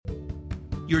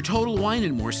Your Total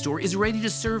Wine & More store is ready to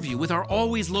serve you with our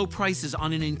always low prices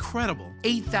on an incredible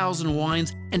 8,000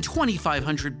 wines and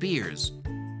 2,500 beers.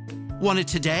 Want it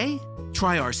today?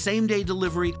 Try our same-day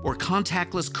delivery or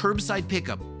contactless curbside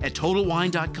pickup at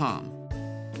TotalWine.com.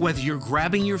 Whether you're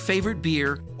grabbing your favorite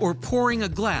beer or pouring a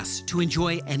glass to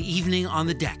enjoy an evening on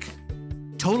the deck,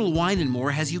 Total Wine &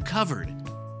 More has you covered.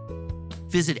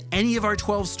 Visit any of our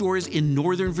 12 stores in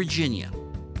Northern Virginia.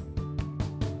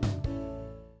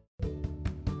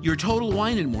 Your Total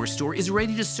Wine & More store is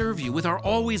ready to serve you with our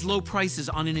always low prices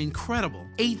on an incredible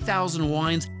 8,000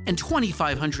 wines and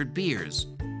 2,500 beers.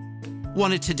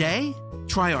 Want it today?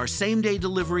 Try our same-day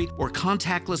delivery or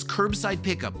contactless curbside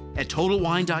pickup at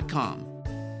TotalWine.com.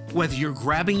 Whether you're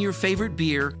grabbing your favorite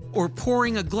beer or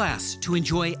pouring a glass to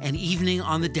enjoy an evening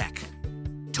on the deck,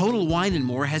 Total Wine &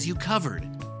 More has you covered.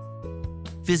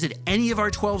 Visit any of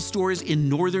our 12 stores in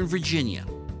Northern Virginia.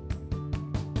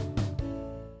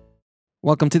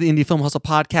 Welcome to the Indie Film Hustle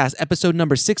Podcast, episode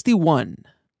number 61.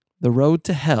 The road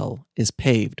to hell is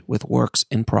paved with works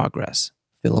in progress.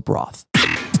 Philip Roth.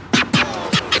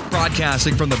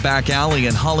 Broadcasting from the back alley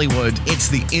in Hollywood, it's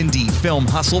the Indie Film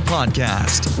Hustle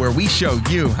Podcast, where we show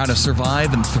you how to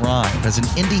survive and thrive as an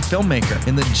indie filmmaker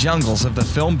in the jungles of the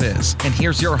film biz. And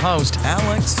here's your host,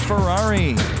 Alex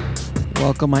Ferrari.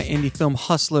 Welcome, my indie film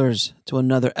hustlers, to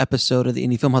another episode of the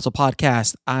Indie Film Hustle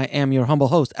Podcast. I am your humble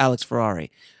host, Alex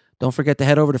Ferrari. Don't forget to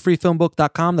head over to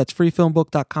freefilmbook.com. That's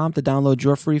freefilmbook.com to download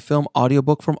your free film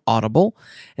audiobook from Audible.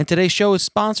 And today's show is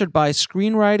sponsored by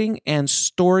Screenwriting and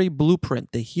Story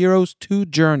Blueprint, the hero's two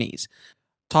journeys,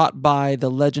 taught by the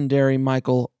legendary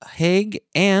Michael Haig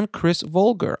and Chris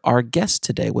Vogler, our guest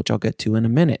today, which I'll get to in a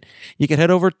minute. You can head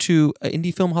over to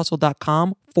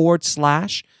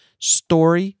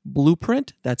indiefilmhustle.com/story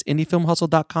blueprint. That's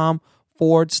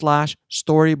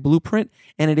indiefilmhustle.com/story blueprint,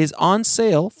 and it is on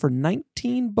sale for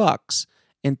 $19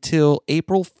 until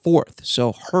April 4th,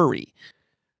 so hurry.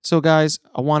 So guys,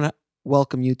 I want to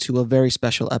welcome you to a very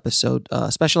special episode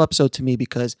to me,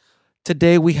 because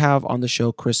today we have on the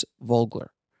show Chris Vogler.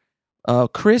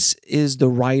 Chris is the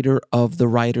writer of The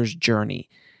Writer's Journey,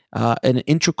 an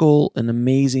integral and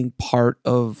amazing part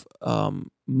of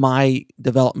my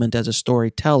development as a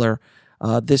storyteller.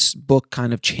 This book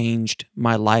kind of changed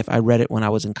my life. I read it when I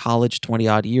was in college 20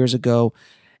 odd years ago.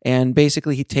 And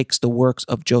basically he takes the works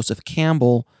of Joseph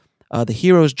Campbell, The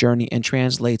Hero's Journey, and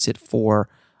translates it for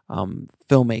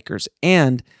filmmakers.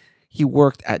 And he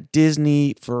worked at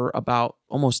Disney for about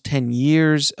almost 10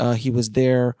 years. He was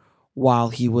there while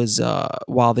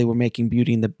they were making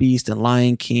Beauty and the Beast and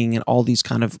Lion King and all these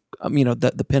kind of,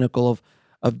 the pinnacle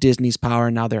of Disney's power.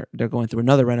 And now they're going through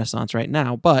another renaissance right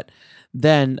now. But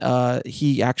then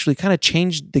he actually kind of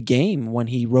changed the game when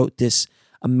he wrote this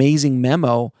amazing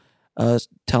memo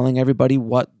telling everybody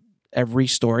what every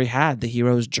story had, the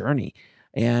hero's journey.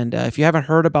 And if you haven't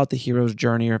heard about the hero's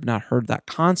journey or have not heard that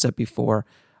concept before,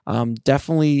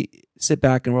 definitely sit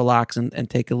back and relax and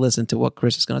take a listen to what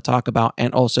Chris is going to talk about.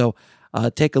 And also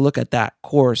take a look at that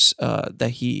course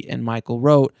that he and Michael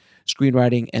wrote,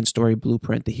 Screenwriting and Story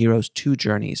Blueprint, The Hero's Two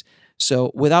Journeys.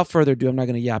 So without further ado, I'm not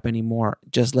going to yap anymore.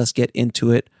 Just let's get into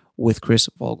it with Chris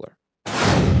Vogler.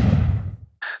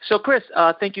 So Chris,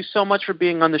 thank you so much for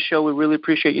being on the show. We really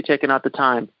appreciate you taking out the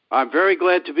time. I'm very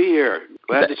glad to be here.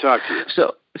 Glad to talk to you.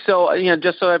 So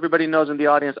just so everybody knows in the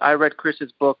audience, I read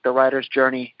Chris's book, The Writer's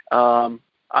Journey. I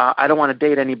don't want to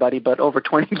date anybody, but over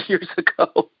 20 years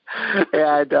ago.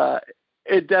 And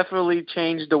it definitely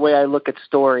changed the way I look at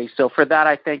stories. So for that,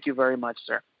 I thank you very much,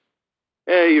 sir.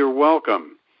 Hey, you're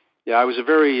welcome. Yeah, I was a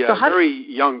very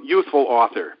young, youthful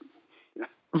author.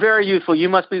 Very youthful. You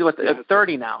must be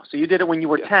 30 now. So you did it when you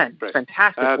were 10. Right.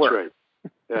 Fantastic work. That's right.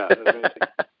 Yeah,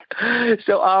 amazing.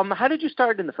 So how did you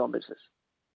start in the film business?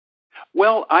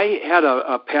 Well, I had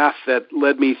a path that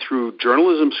led me through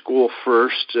journalism school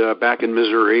first, back in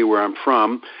Missouri, where I'm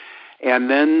from.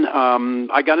 And then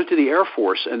I got into the Air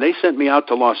Force, and they sent me out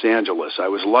to Los Angeles. I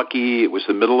was lucky. It was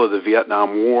the middle of the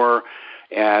Vietnam War.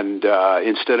 And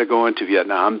instead of going to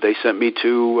Vietnam, they sent me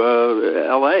to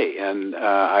L.A., and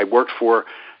I worked for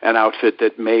an outfit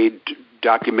that made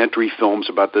documentary films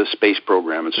about the space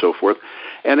program and so forth.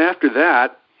 And after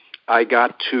that, I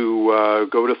got to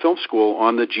go to film school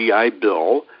on the GI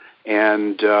Bill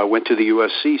and went to the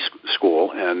USC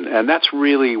school. And that's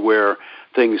really where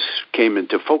things came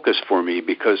into focus for me,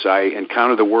 because I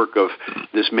encountered the work of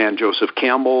this man, Joseph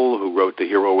Campbell, who wrote The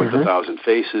Hero with a Thousand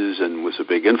Faces and was a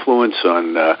big influence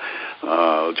on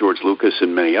George Lucas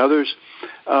and many others.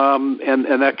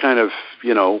 And that kind of,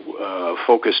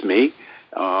 focused me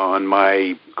on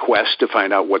my quest to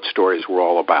find out what stories were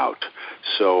all about.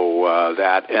 So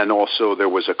that, and also there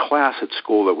was a class at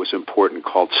school that was important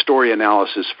called Story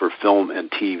Analysis for Film and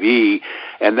TV,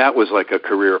 and that was like a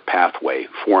career pathway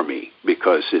for me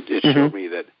because it showed me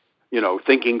that,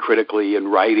 thinking critically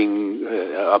and writing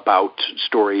about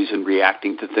stories and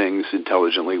reacting to things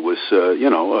intelligently was,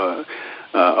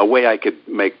 a way I could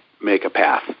make a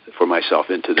path for myself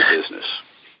into the business.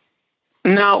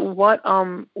 Now, what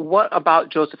about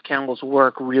Joseph Campbell's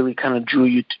work really kind of drew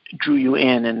you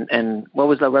in, and what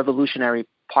was the revolutionary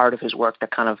part of his work that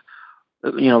kind of,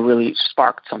 really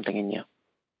sparked something in you?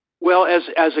 Well,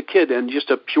 as a kid and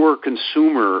just a pure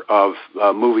consumer of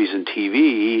movies and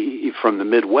TV from the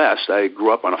Midwest, I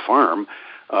grew up on a farm.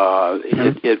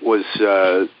 It was,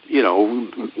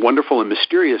 wonderful and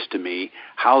mysterious to me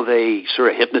how they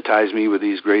sort of hypnotized me with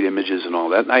these great images and all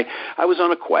that. And I was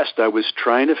on a quest. I was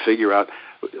trying to figure out.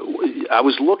 I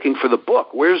was looking for the book.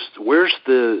 Where's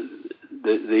the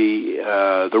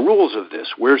rules of this?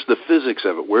 Where's the physics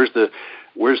of it? Where's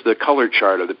the color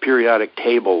chart or the periodic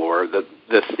table or the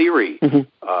theory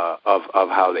of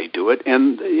how they do it?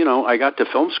 And I got to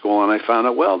film school and I found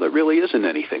out, well, there really isn't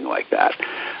anything like that.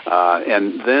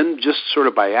 And then just sort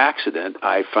of by accident,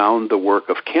 I found the work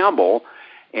of Campbell,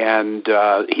 and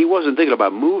he wasn't thinking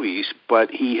about movies,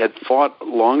 but he had thought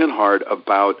long and hard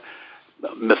about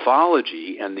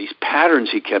mythology and these patterns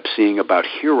he kept seeing about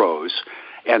heroes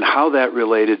and how that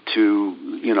related to,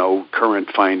 current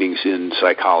findings in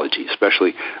psychology,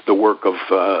 especially the work of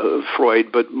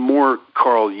Freud, but more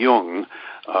Carl Jung,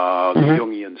 the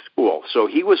Jungian school. So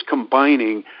he was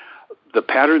combining the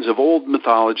patterns of old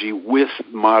mythology with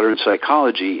modern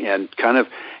psychology and kind of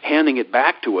handing it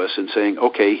back to us and saying,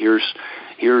 okay, here's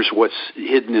what's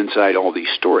hidden inside all these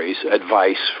stories,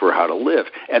 advice for how to live.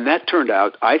 And that turned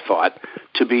out, I thought,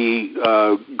 to be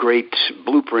a great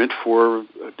blueprint for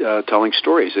telling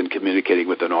stories and communicating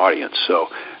with an audience. So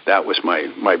that was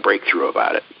my breakthrough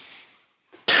about it.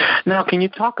 Now, can you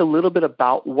talk a little bit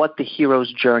about what the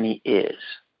hero's journey is?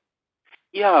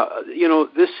 Yeah,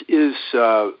 this is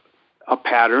a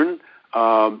pattern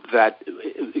that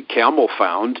Campbell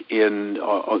found in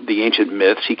the ancient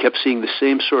myths. He kept seeing the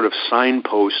same sort of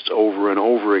signposts over and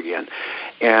over again.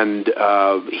 And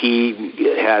he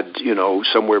had,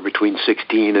 somewhere between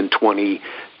 16 and 20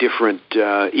 different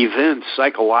events,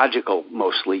 psychological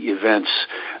mostly events,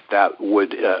 that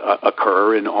would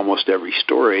occur in almost every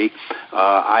story.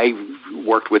 I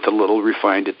worked with a little,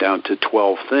 refined it down to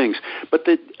 12 things. But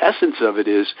the essence of it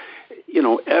is,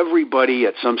 everybody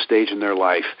at some stage in their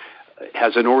life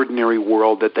has an ordinary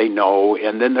world that they know,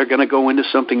 and then they're going to go into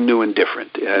something new and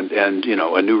different, and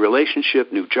a new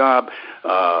relationship, new job,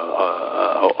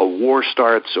 a war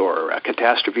starts, or a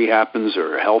catastrophe happens,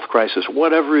 or a health crisis,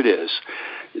 whatever it is,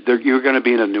 you're going to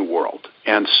be in a new world.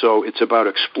 And so it's about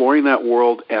exploring that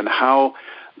world and how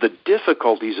the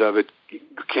difficulties of it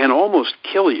can almost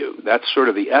kill you. That's sort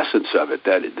of the essence of it,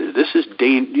 that this is,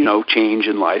 change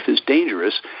in life is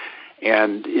dangerous,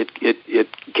 and it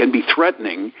can be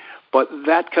threatening, but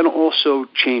that can also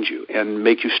change you and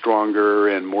make you stronger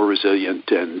and more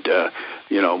resilient and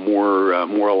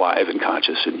more alive and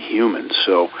conscious and human.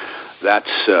 So that's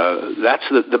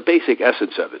the basic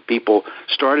essence of it. People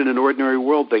start in an ordinary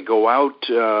world. They go out,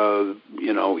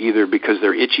 either because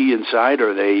they're itchy inside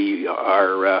or they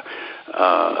are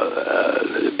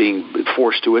being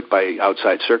forced to it by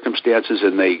outside circumstances,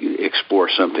 and they explore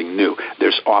something new.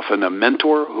 There's often a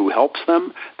mentor who helps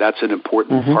them. That's an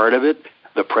important part of it.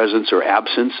 The presence or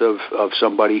absence of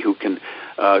somebody who can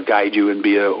guide you and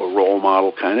be a role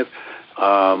model, kind of.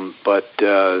 But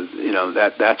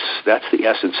that's the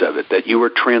essence of it, that you are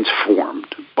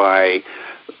transformed by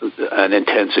an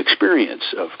intense experience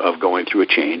of going through a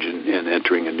change and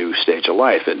entering a new stage of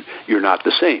life. And you're not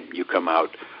the same. You come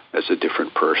out as a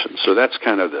different person. So that's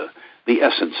kind of the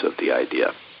essence of the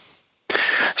idea.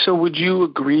 So would you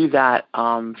agree that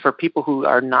for people who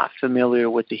are not familiar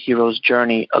with the hero's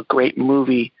journey, a great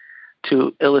movie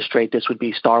to illustrate this would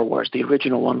be Star Wars, the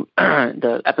original one,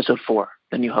 the Episode 4,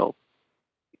 The New Hope?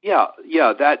 Yeah,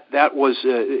 that was,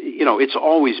 it's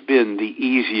always been the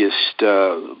easiest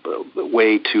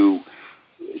way to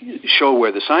show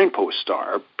where the signposts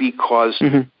are, because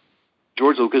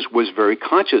George Lucas was very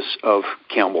conscious of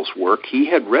Campbell's work. He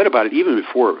had read about it even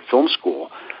before film school.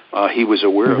 He was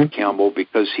aware of Campbell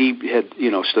because he had,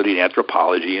 studied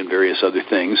anthropology and various other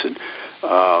things, and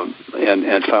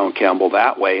found Campbell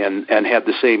that way, and had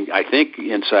the same, I think,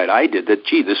 insight I did, that,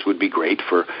 this would be great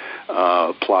for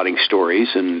plotting stories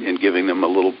and giving them a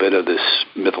little bit of this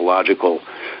mythological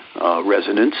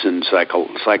resonance and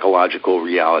psychological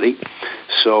reality.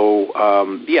 So,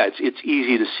 it's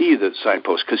easy to see the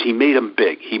signposts because he made them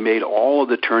big. He made all of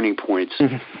the turning points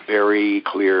very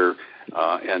clear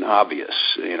and obvious.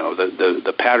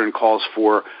 The pattern calls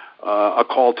for a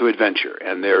call to adventure,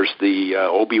 and there's the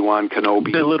Obi-Wan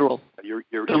Kenobi. The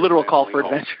literal call for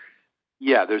adventure.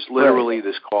 Yeah, there's literally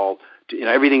this call to,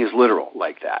 everything is literal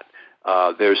like that.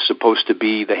 There's supposed to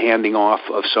be the handing off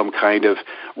of some kind of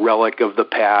relic of the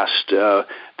past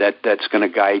that's going to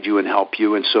guide you and help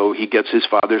you. And so he gets his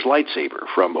father's lightsaber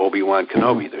from Obi-Wan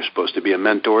Kenobi. There's supposed to be a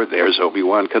mentor. There's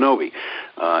Obi-Wan Kenobi,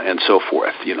 and so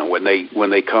forth. When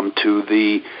they come to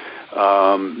the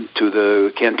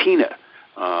cantina.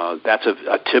 That's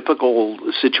a typical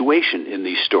situation in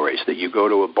these stories, that you go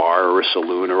to a bar or a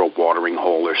saloon or a watering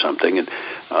hole or something, and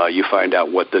you find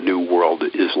out what the new world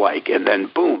is like, and then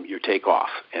boom, you take off.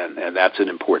 And that's an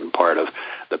important part of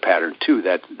the pattern too,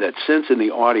 that sense in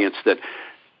the audience that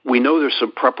we know there's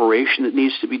some preparation that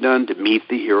needs to be done to meet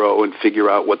the hero and figure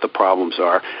out what the problems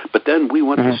are, but then we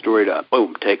want the story to,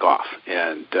 boom, take off.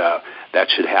 And that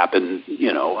should happen,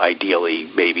 ideally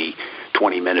maybe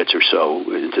 20 minutes or so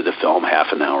into the film,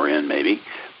 half an hour in maybe,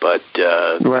 but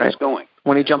it's going.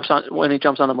 When he jumps on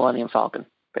the Millennium Falcon,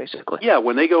 basically. Yeah,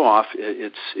 when they go off,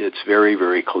 it's very,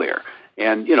 very clear.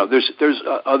 And there's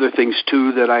other things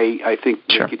too that I think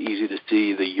make it easy to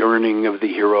see. The yearning of the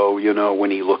hero,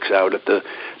 when he looks out at the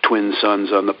twin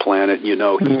suns on the planet, he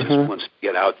just wants to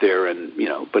get out there and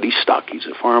but he's stuck. He's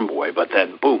a farm boy. But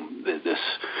then boom, this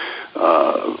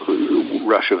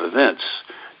rush of events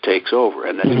takes over,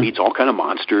 and then he meets all kind of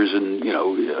monsters, and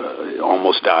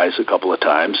almost dies a couple of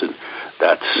times, and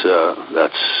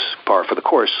that's par for the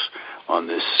course on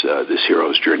this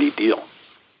hero's journey deal.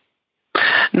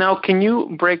 Now, can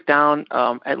you break down,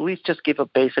 at least just give a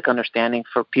basic understanding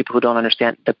for people who don't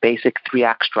understand the basic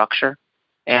 3-act structure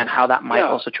and how that might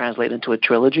also translate into a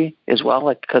trilogy as well?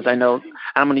 Because I know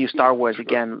I'm going to use Star Wars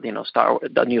again,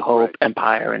 The New Hope,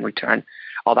 Empire, and Return,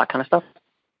 all that kind of stuff.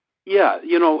 Yeah,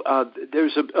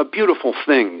 there's a beautiful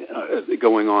thing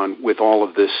going on with all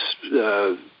of this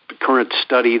current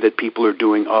study that people are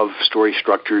doing of story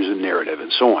structures and narrative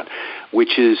and so on,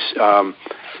 which is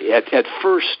at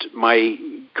first my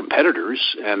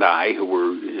competitors and I, who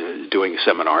were doing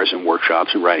seminars and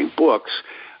workshops and writing books,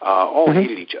 all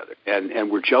hated each other and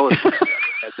were jealous of each other.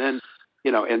 And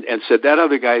then, and said that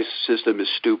other guy's system is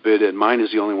stupid and mine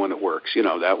is the only one that works.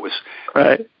 That was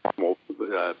normal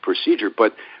procedure.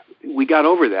 But we got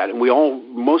over that, and we all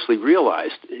mostly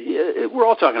realized we're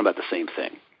all talking about the same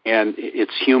thing. And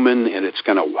it's human, and it's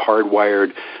kind of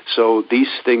hardwired. So these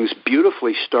things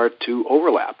beautifully start to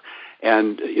overlap.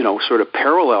 And, sort of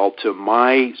parallel to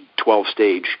my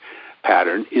 12-stage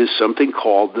pattern is something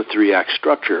called the 3-act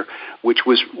structure, which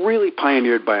was really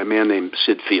pioneered by a man named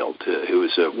Sid Field, who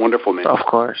was a wonderful man. Of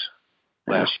course.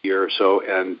 Last year or so,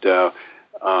 and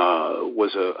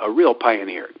was a real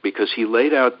pioneer because he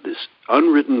laid out this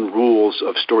unwritten rules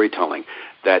of storytelling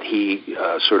that he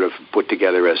sort of put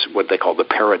together as what they call the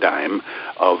paradigm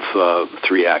of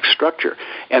 3-act structure.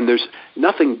 And there's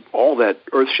nothing all that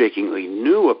earth-shakingly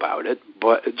new about it,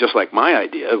 but just like my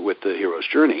idea with the hero's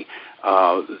journey,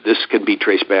 this can be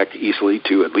traced back easily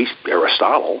to at least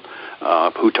Aristotle,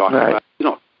 who talked about,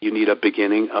 you need a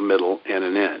beginning, a middle, and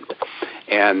an end.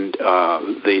 And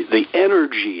the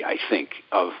energy, I think,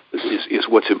 of is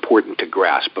what's important to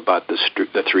grasp about the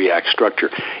 3-act structure.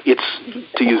 It's,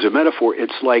 to use a metaphor,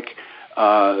 it's like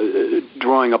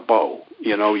drawing a bow.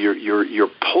 You're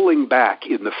pulling back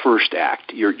in the first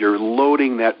act. You're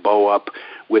loading that bow up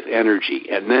with energy,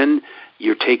 and then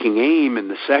you're taking aim in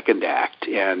the second act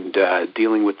and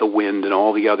dealing with the wind and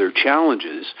all the other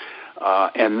challenges.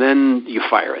 And then you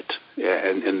fire it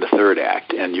in the third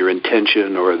act, and your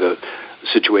intention or the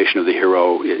situation of the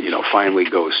hero, finally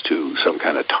goes to some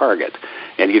kind of target,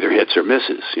 and either hits or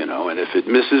misses, and if it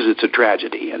misses, it's a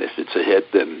tragedy, and if it's a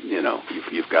hit, then,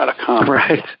 you've got a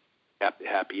comedy,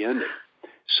 happy ending.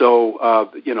 So,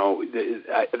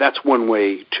 that's one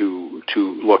way to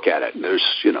look at it. And there's,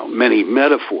 many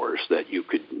metaphors that you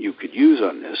could use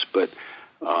on this, but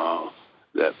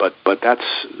that's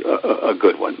a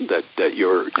good one. That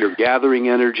you're gathering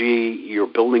energy, you're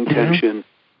building tension,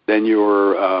 then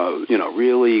you're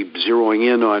really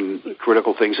zeroing in on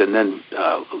critical things, and then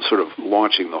sort of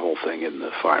launching the whole thing in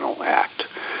the final act,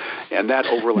 and that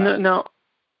overlaps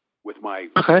with my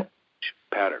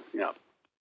pattern. Yeah.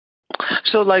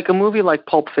 So, like a movie like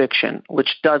Pulp Fiction,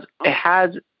 which it's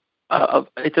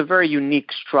a very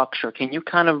unique structure. Can you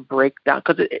kind of break down,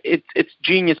 because it's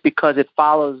genius because it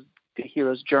follows the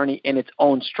hero's journey in its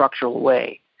own structural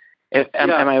way.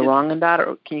 Am I wrong in that,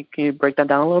 or can you break that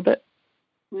down a little bit?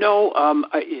 No,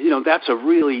 that's a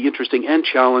really interesting and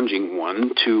challenging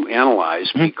one to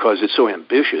analyze because it's so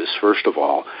ambitious. First of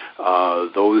all,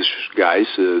 those guys,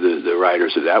 the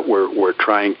writers of that, were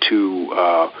trying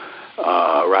to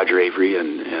Roger Avery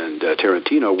and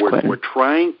Tarantino were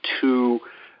trying to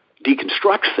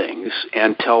deconstruct things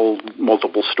and tell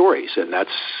multiple stories, and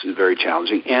that's very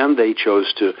challenging. And they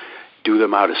chose to do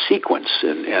them out of sequence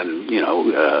and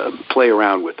play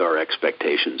around with our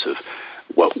expectations of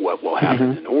what will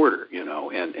happen in order,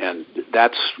 and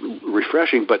that's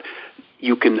refreshing. But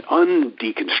you can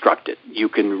undeconstruct it, you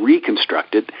can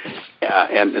reconstruct it,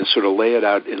 and sort of lay it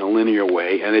out in a linear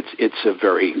way. And it's a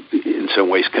very, in some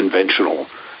ways, conventional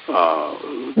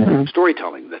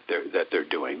storytelling that they're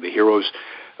doing. The heroes,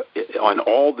 on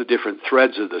all the different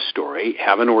threads of the story,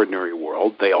 have an ordinary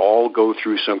world. They all go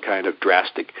through some kind of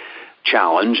drastic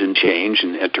challenge and change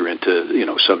and enter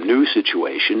into some new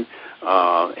situation.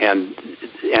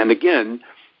 And again,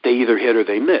 they either hit or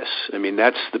they miss. I mean,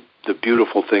 that's the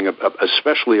beautiful thing,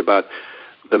 especially about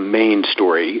the main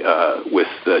story with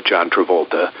John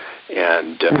Travolta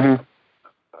and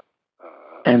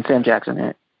Sam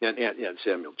Jackson, and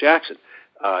Samuel Jackson,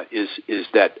 is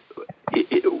that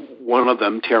one of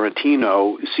them,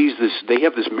 Tarantino, sees this. They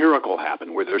have this miracle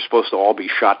happen where they're supposed to all be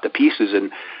shot to pieces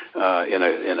in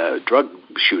a drug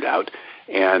shootout.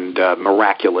 And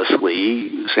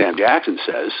miraculously, Sam Jackson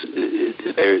says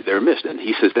they're missed, and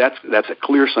he says that's a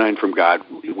clear sign from God.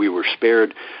 We were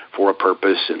spared for a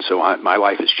purpose, and so my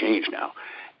life has changed now.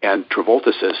 And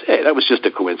Travolta says, "Hey, that was just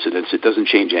a coincidence. It doesn't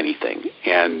change anything."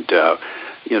 And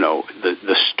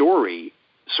the story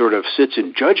sort of sits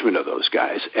in judgment of those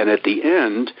guys. And at the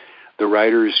end, the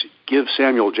writers give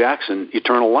Samuel Jackson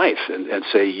eternal life and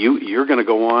say, "You're going to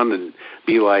go on and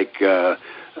be like."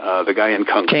 The guy in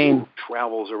Kung Fu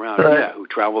who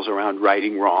travels around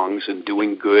righting wrongs and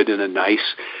doing good in a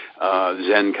nice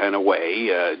Zen kind of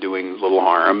way, doing little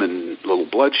harm and little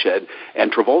bloodshed.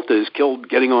 And Travolta is killed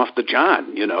getting off the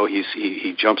John.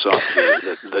 He jumps off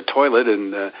the toilet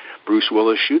and Bruce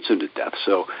Willis shoots him to death.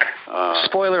 So,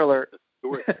 spoiler alert.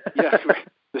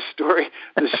 The story.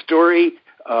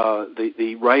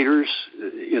 The writers,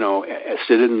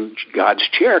 sit in God's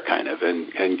chair kind of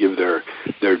and give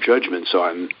their judgments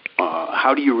on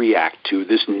how do you react to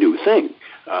this new thing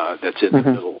that's in the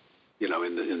middle, in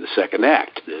the second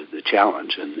act, the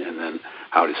challenge, and then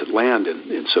how does it land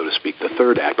in, so to speak, the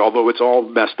third act. Although it's all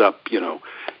messed up,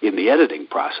 in the editing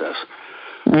process,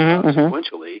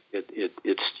 sequentially,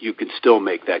 it's you can still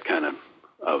make that kind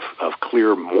of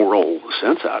clear moral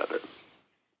sense out of it.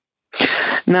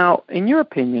 Now, in your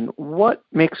opinion, what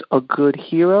makes a good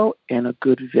hero and a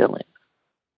good villain?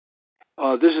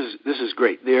 This is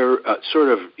great. They're sort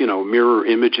of mirror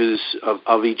images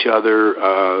of each other,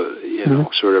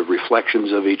 sort of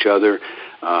reflections of each other.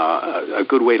 A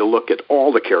good way to look at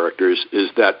all the characters is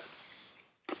that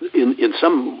in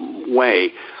some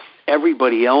way,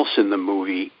 everybody else in the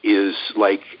movie is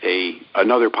like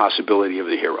another possibility of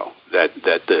the hero.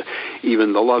 That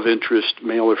even the love interest,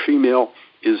 male or female,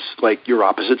 is like your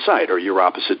opposite side or your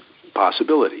opposite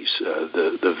possibilities.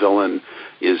 The villain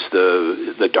is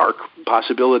the dark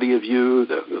possibility of you.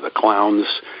 The clowns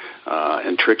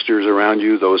and tricksters around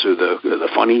you, those are the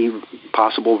funny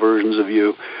possible versions of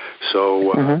you.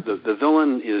 So the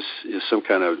villain is some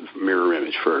kind of mirror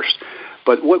image first.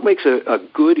 But what makes a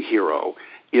good hero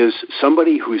is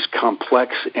somebody who's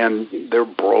complex and they're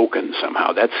broken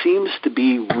somehow. That seems to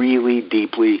be really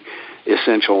deeply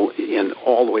essential in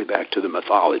all the way back to the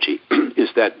mythology, is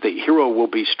that the hero will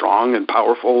be strong and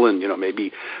powerful and,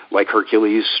 maybe like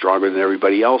Hercules, stronger than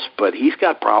everybody else, but he's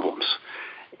got problems.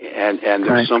 And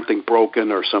there's something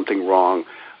broken or something wrong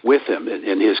with him.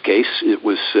 In his case, it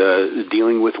was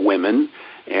dealing with women,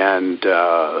 and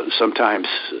sometimes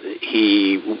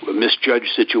he misjudged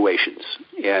situations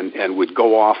and would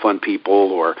go off on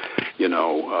people or,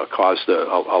 caused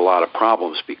a lot of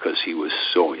problems because he was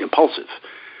so impulsive.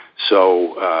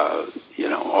 So,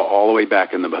 all the way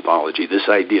back in the mythology, this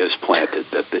idea is planted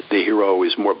that the hero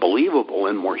is more believable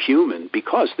and more human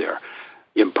because they're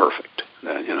imperfect.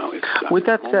 With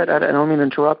that said, I don't mean to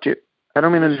interrupt you.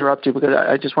 Because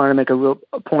I just wanted to make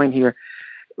a point here.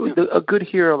 A good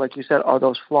hero, like you said, are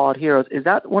those flawed heroes. Is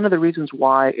that one of the reasons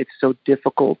why it's so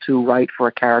difficult to write for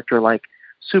a character like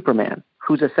Superman,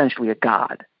 who's essentially a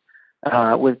god?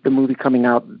 With the movie coming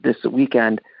out this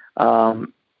weekend,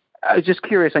 I was just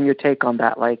curious on your take on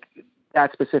that, like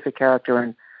that specific character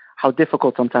and how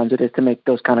difficult sometimes it is to make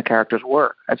those kind of characters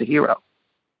work as a hero.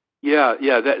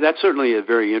 Yeah, that's certainly a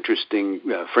very interesting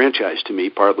franchise to me,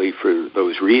 partly for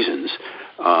those reasons.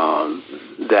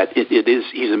 That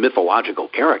he's a mythological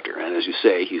character, and as you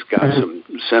say, he's got some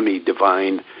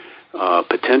semi-divine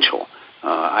potential.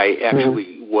 I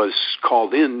actually was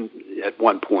called in at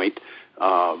one point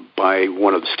by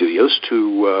one of the studios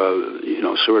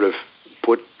to, sort of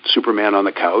put Superman on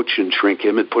the couch and shrink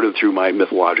him and put him through my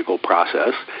mythological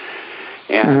process.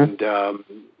 And,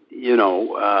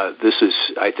 this is,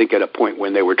 I think, at a point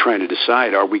when they were trying to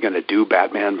decide, are we going to do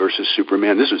Batman versus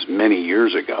Superman? This was many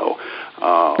years ago.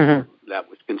 That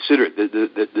was considered,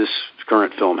 that this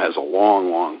current film has a long,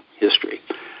 long history.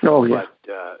 Oh, yeah.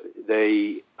 But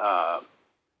they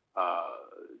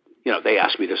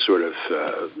asked me to sort of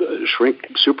shrink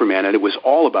Superman, and it was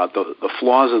all about the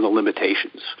flaws and the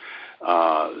limitations.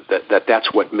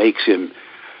 That's what makes him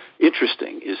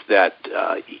interesting, is that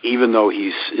even though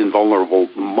he's invulnerable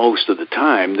most of the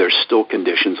time, there's still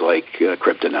conditions like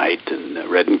kryptonite and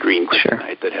red and green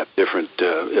kryptonite that have different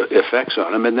effects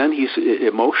on him. And then he's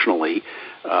emotionally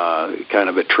kind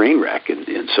of a train wreck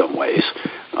in some ways.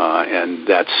 And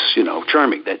that's,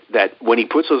 charming. That when he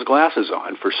puts those glasses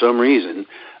on, for some reason,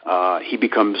 he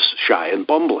becomes shy and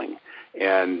bumbling.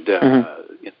 And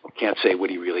can't say what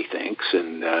he really thinks,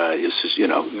 and is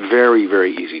very,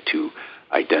 very easy to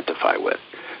identify with.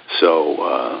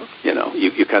 So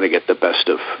you kind of get the best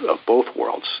of both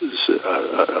worlds. It's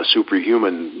a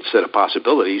superhuman set of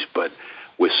possibilities, but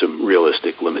with some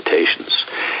realistic limitations.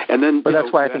 And then, but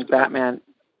that's why I think Batman.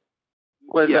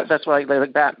 Well, yes. That's why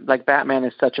Batman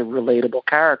is such a relatable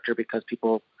character, because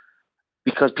people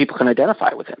can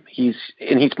identify with him. He's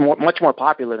much more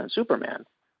popular than Superman.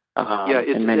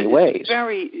 In many ways. It's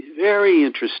very, very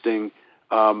interesting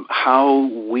how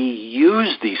we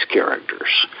use these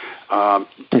characters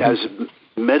as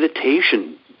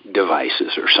meditation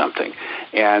devices or something.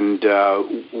 And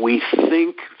we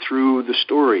think through the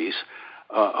stories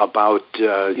about,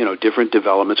 different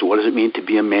developments. What does it mean to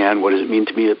be a man? What does it mean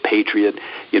to be a patriot?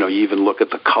 You even look at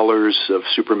the colors of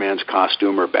Superman's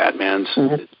costume or Batman's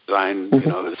design,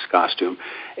 his costume.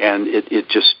 And it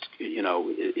just,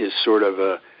 is sort of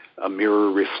a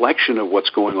mirror reflection of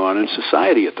what's going on in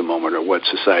society at the moment, or what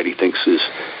society thinks is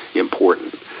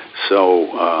important. So,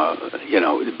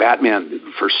 Batman,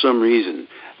 for some reason,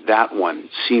 that one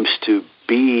seems to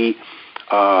be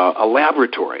a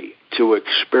laboratory to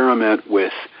experiment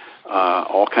with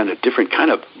all kind of different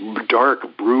kind of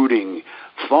dark, brooding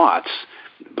thoughts.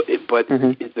 But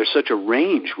there's such a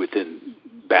range within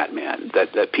Batman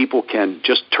that people can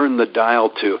just turn the dial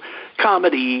to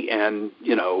comedy and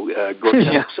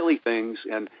grotesque, silly things,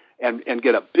 and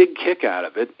get a big kick out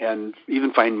of it, and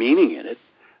even find meaning in it.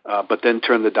 But then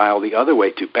turn the dial the other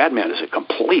way to Batman is a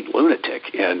complete lunatic,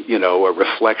 and a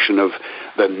reflection of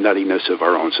the nuttiness of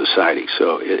our own society.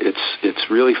 So it's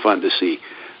really fun to see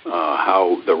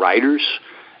how the writers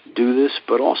do this,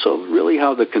 but also really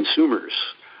how the consumers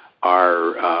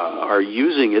are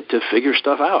using it to figure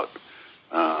stuff out.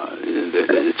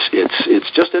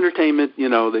 It's just entertainment,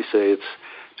 they say it's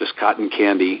just cotton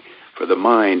candy for the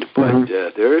mind, but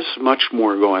there's much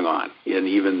more going on in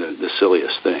even the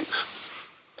silliest things.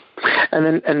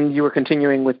 And you were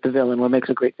continuing with the villain. What makes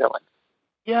a great villain?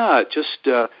 Yeah, just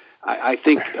I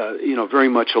think very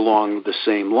much along the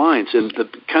same lines, and the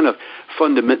kind of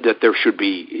fundament that there should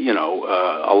be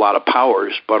a lot of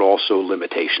powers, but also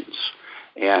limitations.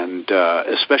 And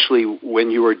especially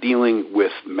when you are dealing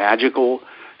with magical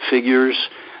figures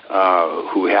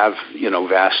who have,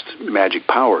 vast magic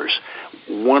powers,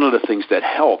 one of the things that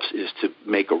helps is to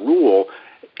make a rule.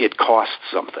 It costs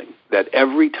something. That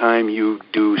every time you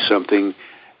do something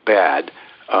bad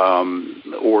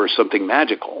or something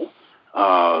magical,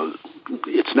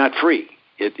 it's not free.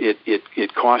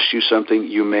 It costs you something.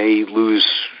 You may lose,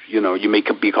 you may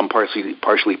become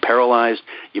partially paralyzed.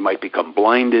 You might become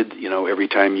blinded, every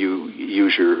time you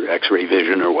use your X-ray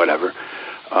vision or whatever.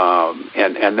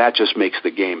 And that just makes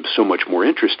the game so much more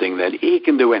interesting that he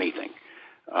can do anything.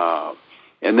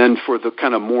 And then for the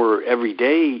kind of more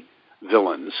everyday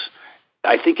villains,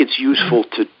 I think it's useful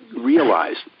to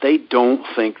realize they don't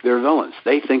think they're villains.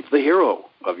 They think the hero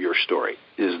of your story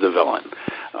is the villain.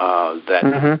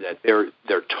 That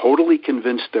they're totally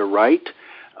convinced they're right.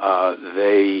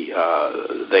 They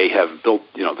have built,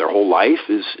 their whole life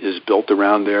is built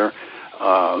around their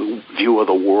view of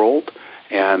the world,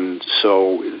 and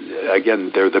so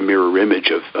again, they're the mirror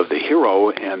image of the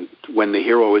hero. And when the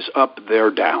hero is up,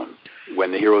 they're down.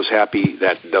 when the hero's happy,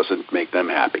 that doesn't make them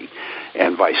happy,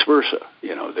 and vice versa.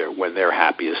 When they're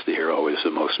happiest, the hero is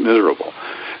the most miserable.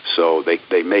 So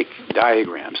they make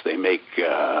diagrams, they make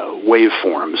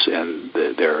waveforms, and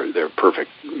they're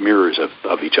perfect mirrors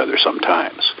of each other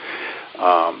sometimes.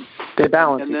 They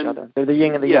balance each other. They're the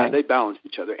yin and the yang. Yeah, they balance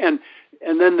each other.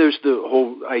 And then there's the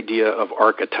whole idea of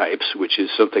archetypes, which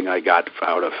is something I got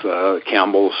out of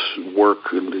Campbell's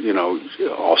work,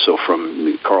 also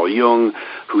from Carl Jung,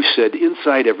 who said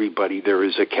inside everybody there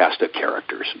is a cast of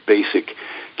characters, basic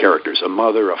characters, a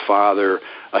mother, a father,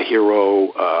 a hero,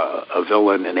 a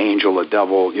villain, an angel, a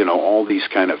devil, all these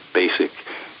kind of basic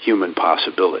human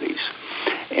possibilities.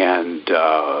 And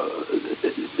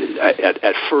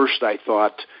at first I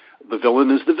thought the villain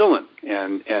is the villain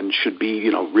and should be,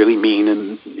 really mean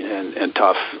and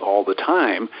tough all the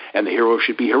time, and the hero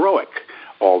should be heroic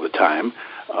all the time,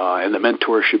 and the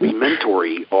mentor should be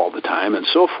mentory all the time, and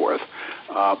so forth.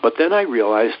 But then I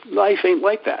realized life ain't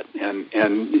like that,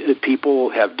 and people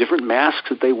have different masks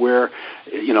that they wear.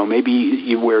 Maybe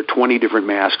you wear 20 different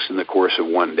masks in the course of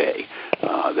one day.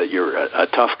 That you're a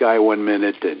tough guy one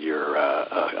minute, and you're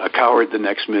a coward the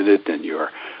next minute, and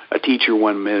you're a teacher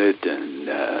one minute, and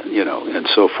and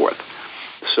so forth.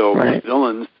 So right.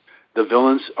 The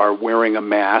villains are wearing a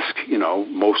mask,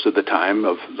 most of the time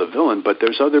of the villain, but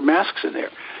there's other masks in there.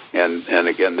 And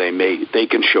again, they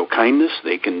can show kindness,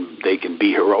 they can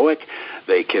be heroic,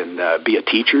 they can be a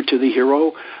teacher to the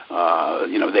hero,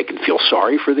 they can feel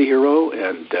sorry for the hero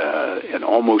and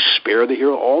almost spare the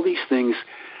hero. All these things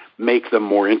make them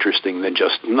more interesting than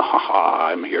just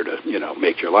I'm here to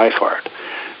make your life hard.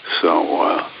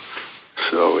 So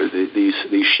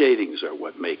these shadings are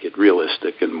what make it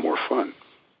realistic and more fun.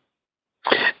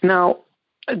 Now,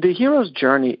 the hero's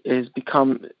journey is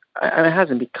become. It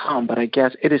hasn't become, but I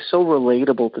guess it is so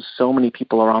relatable to so many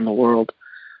people around the world,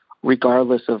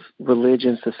 regardless of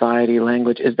religion, society,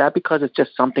 language. Is that because it's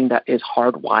just something that is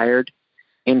hardwired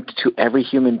into every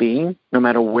human being, no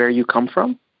matter where you come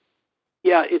from?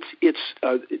 Yeah,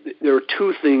 there are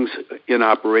two things in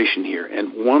operation here,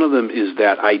 and one of them is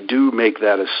that I do make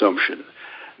that assumption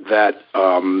that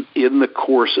in the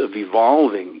course of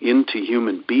evolving into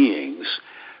human beings,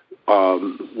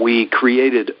 we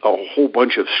created a whole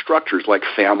bunch of structures, like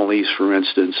families, for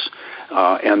instance,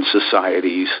 and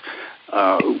societies.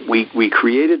 We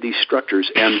created these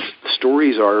structures, and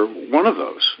stories are one of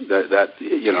those. That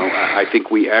I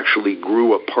think we actually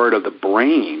grew a part of the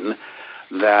brain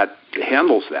that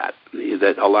handles that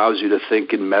allows you to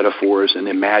think in metaphors and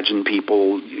imagine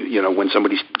people, when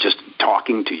somebody's just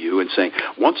talking to you and saying,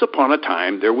 once upon a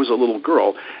time there was a little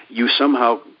girl, you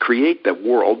somehow create that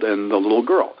world and the little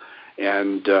girl.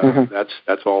 And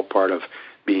that's all part of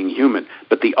being human.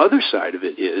 But the other side of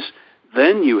it is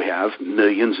then you have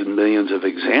millions and millions of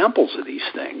examples of these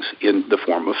things in the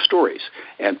form of stories.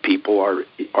 And people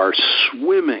are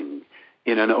swimming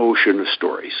in an ocean of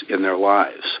stories in their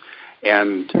lives.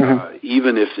 And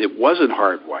even if it wasn't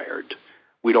hardwired,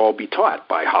 we'd all be taught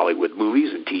by Hollywood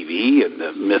movies and TV and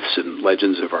the myths and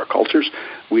legends of our cultures.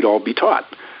 We'd all be taught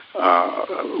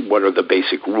what are the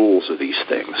basic rules of these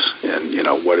things, and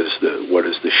what is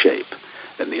the shape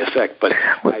and the effect. But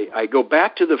I go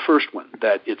back to the first one,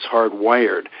 that it's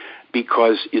hardwired,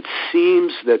 because it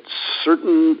seems that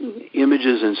certain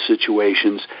images and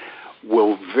situations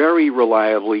will very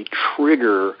reliably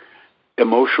trigger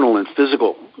emotional and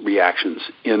physical reactions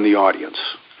in the audience.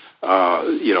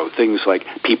 Things like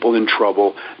people in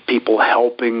trouble, people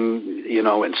helping,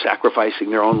 and sacrificing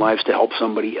their own lives to help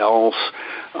somebody else,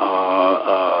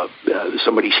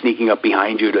 somebody sneaking up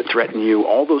behind you to threaten you.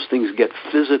 All those things get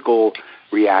physical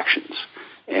reactions,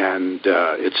 and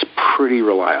it's pretty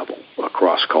reliable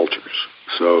across cultures.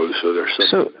 So there's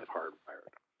something that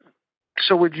hardwired.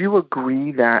 So would you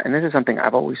agree that, and this is something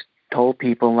I've always told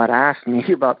people that ask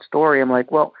me about story, I'm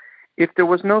like, well, if there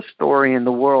was no story in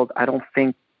the world, I don't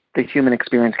think the human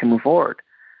experience can move forward.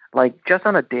 Like, just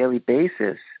on a daily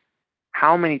basis,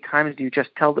 how many times do you just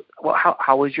tell,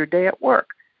 how was your day at work?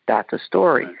 That's a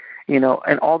story, and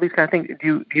all these kind of things.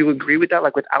 Do you agree with that?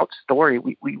 Like, without story,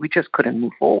 we just couldn't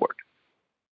move forward.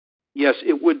 Yes,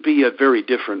 it would be a very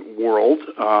different world.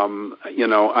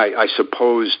 I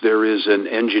suppose there is an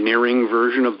engineering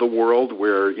version of the world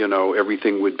where,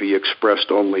 everything would be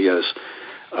expressed only as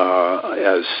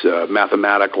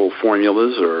mathematical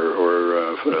formulas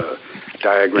or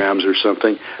diagrams or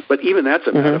something. But even that's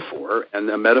a metaphor, and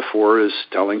a metaphor is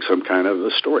telling some kind of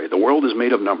a story. The world is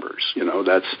made of numbers.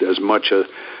 That's as much a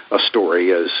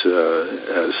story as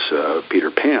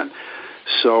Peter Pan.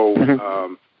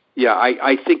 So. Yeah,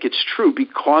 I think it's true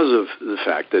because of the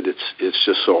fact that it's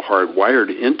just so hardwired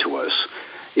into us,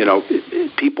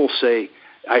 People say,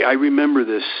 I remember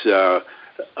this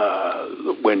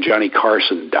when Johnny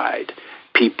Carson died.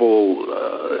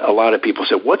 A lot of people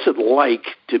said, what's it like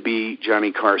to be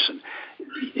Johnny Carson?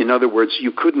 In other words,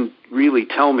 you couldn't really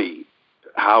tell me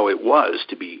how it was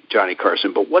to be Johnny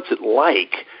Carson, but what's it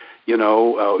like,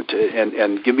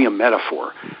 and give me a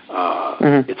metaphor.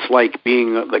 It's like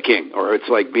being the king, or it's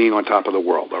like being on top of the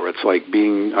world, or it's like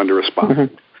being under a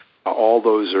spotlight. All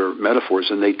those are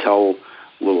metaphors, and they tell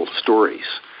little stories.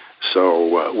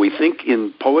 So we think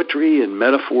in poetry and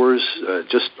metaphors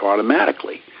just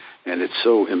automatically, and it's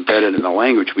so embedded in the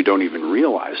language we don't even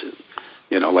realize it.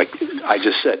 Like I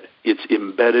just said, it's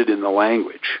embedded in the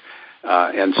language,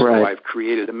 and so right. I've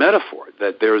created a metaphor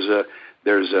that there's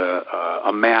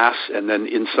a mass, and then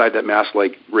inside that mass,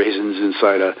 like raisins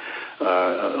inside a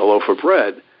loaf of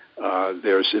bread,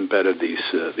 there's embedded these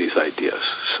ideas.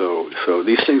 So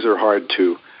these things are hard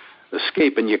to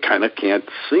escape, and you kind of can't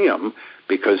see them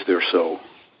because they're so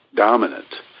dominant.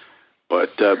 But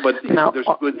now, there's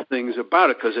good things about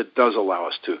it because it does allow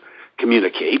us to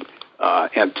communicate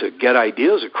and to get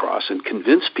ideas across and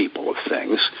convince people of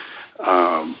things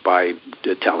by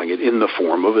telling it in the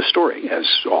form of a story,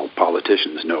 as all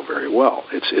politicians know very well.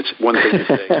 It's one thing to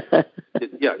say,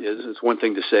 it's one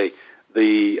thing to say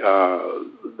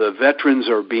the veterans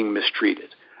are being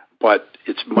mistreated, but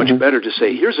it's much better to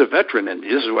say, here's a veteran, and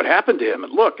this is what happened to him,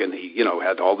 and look, and he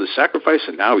had all this sacrifice,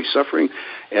 and now he's suffering,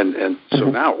 and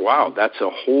so now, wow, that's a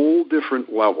whole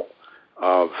different level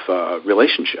of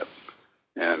relationship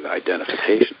and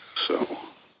identification. So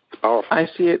it's powerful. I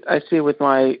see it with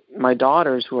my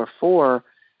daughters who are 4,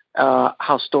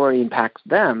 how story impacts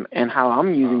them, and how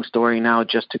I'm using story now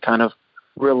just to kind of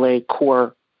relay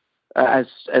core, as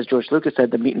George Lucas said,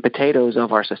 the meat and potatoes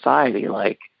of our society,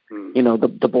 like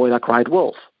the boy that cried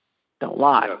wolf, don't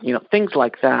lie, things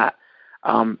like that.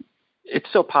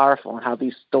 It's so powerful, and how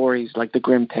these stories like the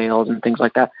Grimm tales and things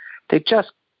like that, they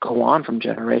just go on from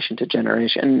generation to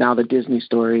generation. And now the Disney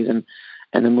stories and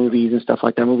the movies and stuff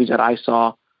like that, movies that I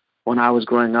saw when I was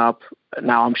growing up,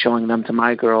 now I'm showing them to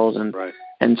my girls, and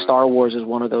Star Wars is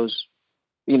one of those,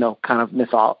 kind of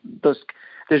the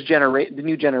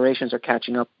new generations are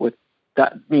catching up with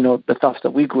that, the stuff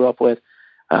that we grew up with,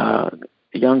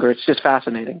 younger. It's just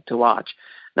fascinating to watch.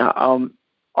 Now,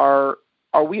 are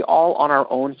we all on our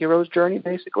own hero's journey,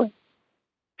 basically?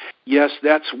 Yes,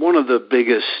 that's one of the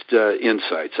biggest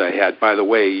insights I had. By the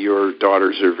way, your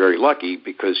daughters are very lucky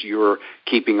because you're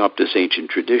keeping up this ancient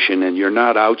tradition, and you're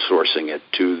not outsourcing it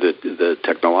to the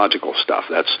technological stuff.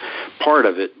 That's part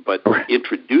of it, but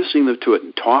introducing them to it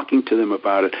and talking to them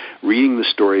about it, reading the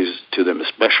stories to them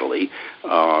especially,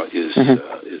 is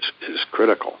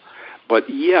critical. But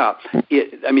yeah,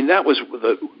 that was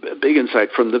the big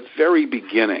insight from the very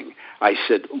beginning. I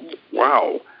said,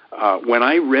 wow. When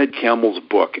I read Campbell's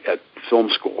book at film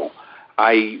school,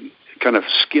 I kind of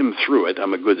skimmed through it.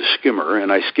 I'm a good skimmer,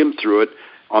 and I skimmed through it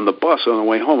on the bus on the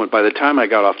way home. And by the time I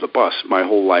got off the bus, my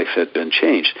whole life had been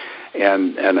changed.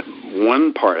 And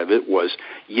one part of it was,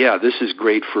 this is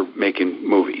great for making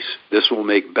movies. This will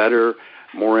make better,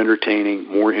 more entertaining,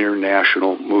 more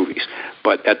international movies.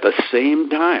 But at the same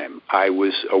time, I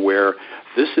was aware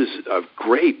this is a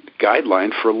great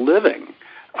guideline for living.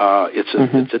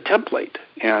 It's a template,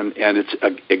 and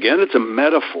it's a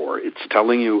metaphor. It's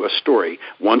telling you a story.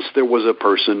 Once there was a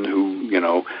person who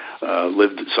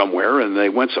lived somewhere, and they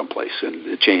went someplace, and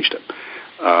it changed them.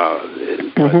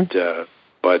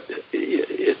 But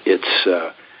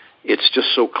it's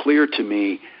just so clear to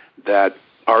me that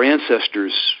our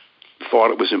ancestors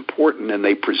thought it was important, and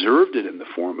they preserved it in the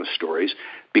form of stories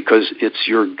because it's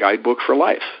your guidebook for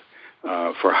life.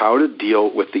 For how to deal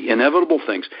with the inevitable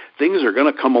things. Things are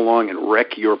going to come along and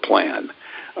wreck your plan,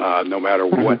 no matter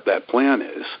what that plan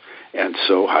is. And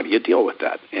so how do you deal with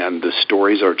that? And the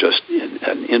stories are just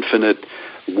an infinite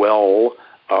well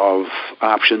of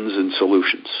options and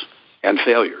solutions and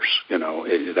failures,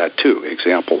 that too,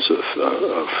 examples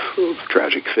of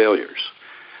tragic failures.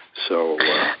 So,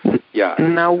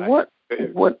 Now, what?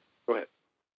 Go ahead.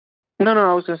 No,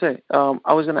 I was going to say,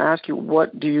 I was going to ask you,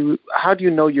 how do you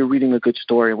know you're reading a good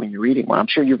story when you're reading one? I'm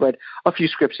sure you've read a few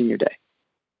scripts in your day.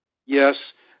 Yes.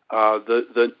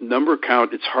 The number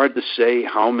count, it's hard to say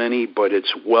how many, but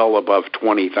it's well above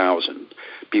 20,000.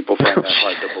 People find that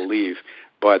hard to believe.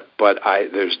 But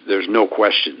there's no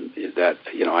question that,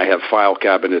 I have file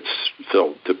cabinets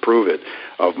filled to prove it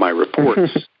of my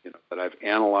reports, that I've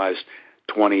analyzed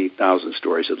 20,000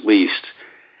 stories at least.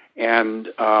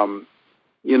 And,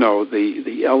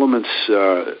 the elements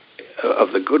of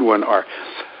the good one are,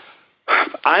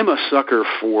 I'm a sucker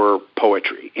for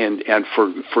poetry and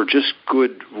for just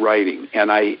good writing.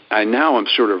 And I now am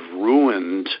sort of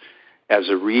ruined as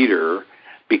a reader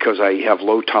because I have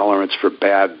low tolerance for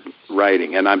bad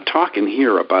writing. And I'm talking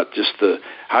here about just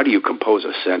how do you compose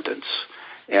a sentence?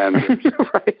 And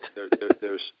right.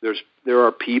 there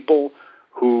are people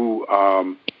who,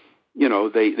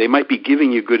 they might be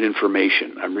giving you good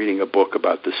information. I'm reading a book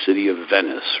about the city of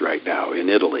Venice right now in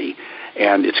Italy,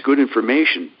 and it's good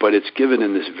information, but it's given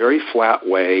in this very flat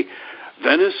way.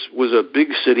 Venice was a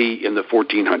big city in the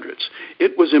 1400s.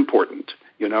 It was important,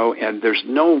 and there's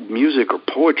no music or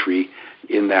poetry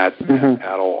in that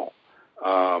at all.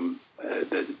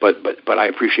 But I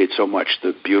appreciate so much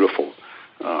the beautiful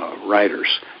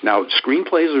writers. Now,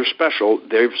 screenplays are special.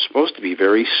 They're supposed to be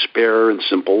very spare and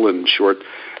simple and short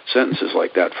sentences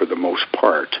like that for the most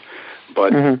part.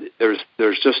 But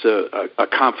there's just a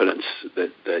confidence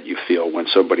that you feel when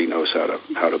somebody knows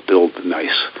how to build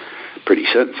nice, pretty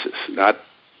sentences. Not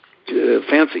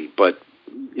fancy, but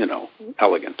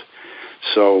elegant.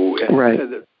 So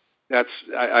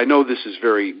I know this is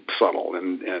very subtle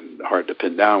and hard to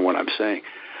pin down what I'm saying.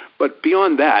 But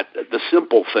beyond that, the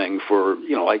simple thing for,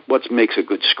 like what makes a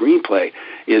good screenplay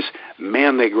is,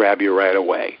 man, they grab you right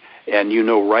away. And you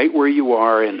know right where you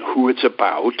are and who it's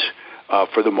about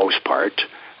for the most part.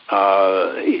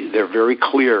 They're very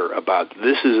clear about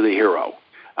this is the hero.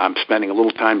 I'm spending a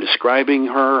little time describing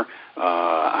her.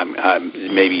 I'm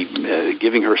maybe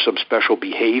giving her some special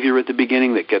behavior at the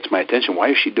beginning that gets my attention. Why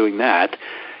is she doing that?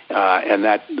 And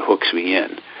that hooks me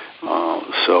in.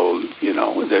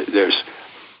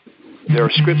 There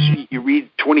are scripts you read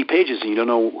 20 pages and you don't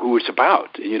know who it's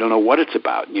about, and you don't know what it's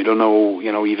about, and you don't know,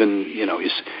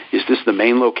 is this the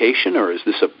main location or is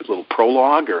this a little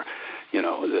prologue, or,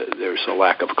 there's a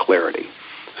lack of clarity.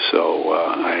 So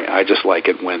I just like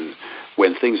it when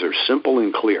things are simple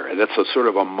and clear, and that's a sort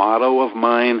of a motto of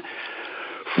mine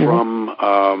from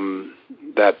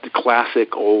that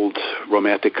classic old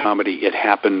romantic comedy, It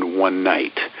Happened One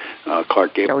Night.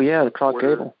 Clark Gable. Oh, yeah, Clark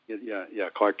Gable. Yeah,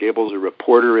 Clark Gable's a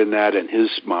reporter in that, and his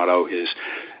motto is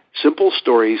simple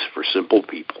stories for simple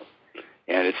people.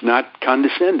 And it's not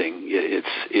condescending.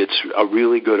 It's a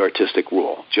really good artistic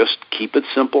rule. Just keep it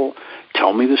simple,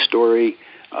 tell me the story,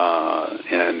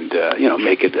 and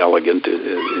make it elegant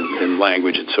in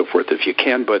language and so forth if you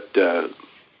can, but,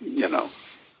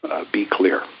 be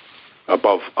clear.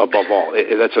 Above all,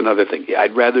 that's another thing.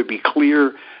 I'd rather be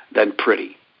clear than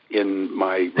pretty in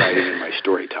my writing and my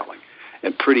storytelling.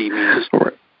 And pretty means,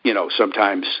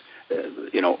 sometimes,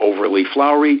 overly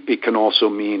flowery. It can also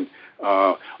mean,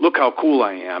 look how cool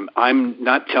I am. I'm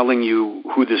not telling you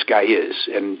who this guy is,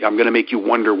 and I'm going to make you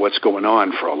wonder what's going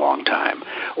on for a long time.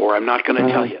 Or I'm not going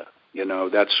to tell you.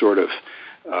 That sort of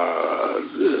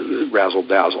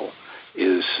razzle-dazzle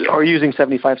is... or using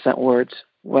 75-cent words.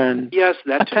 When yes,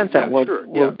 that a 10-cent word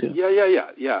will do.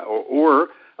 Yeah. Or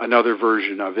another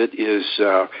version of it is,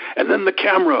 and then the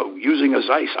camera, using a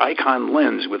Zeiss Icon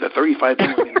lens with a 35mm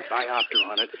diopter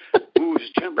on it, moves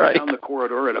gently down the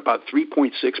corridor at about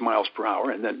 3.6 miles per hour,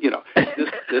 and then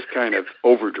this kind of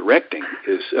over-directing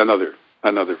is another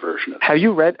version of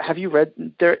it. Have you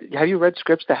read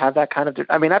scripts that have that kind of?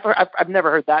 I mean, I've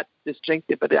never heard that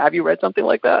distinctive, but have you read something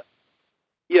like that?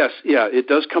 Yes, it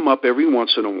does come up every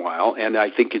once in a while, and I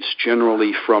think it's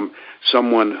generally from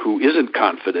someone who isn't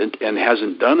confident and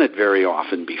hasn't done it very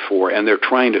often before, and they're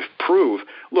trying to prove,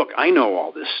 look, I know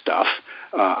all this stuff.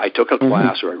 I took a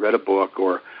class, or I read a book,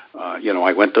 or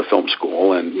I went to film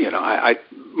school, and I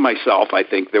myself, I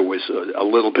think there was a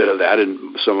little bit of that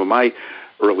in some of my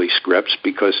early scripts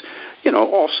because,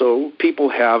 also people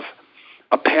have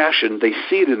a passion. They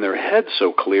see it in their head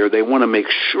so clear, they want to make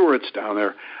sure it's down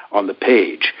there on the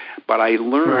page. But I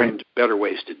learned better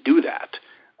ways to do that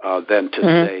than to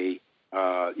say,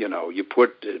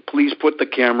 please put the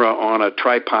camera on a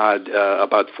tripod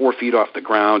about 4 feet off the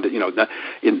ground.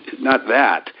 Not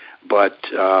that, but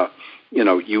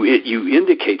you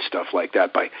indicate stuff like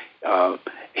that by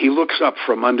he looks up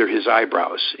from under his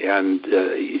eyebrows and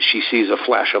she sees a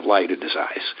flash of light in his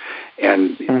eyes,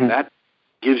 and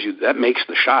that makes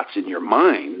the shots in your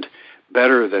mind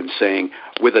better than saying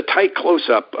with a tight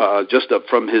close-up just up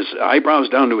from his eyebrows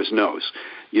down to his nose.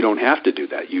 You don't have to do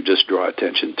that. You just draw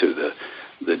attention to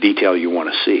the detail you want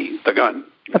to see, the gun.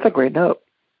 That's a great note.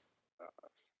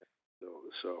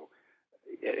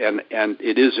 And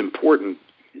it is important,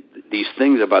 these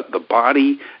things about the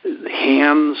body,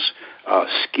 hands,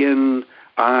 skin,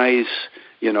 eyes,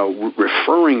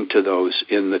 referring to those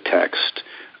in the text,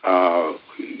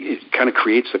 it kind of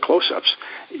creates the close-ups.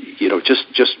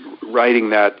 Just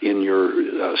writing that in your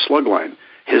slug line,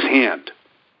 his hand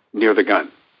near the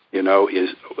gun,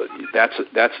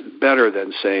 that's better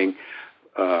than saying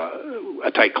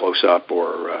a tight close up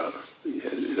or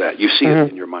that you see it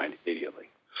in your mind immediately.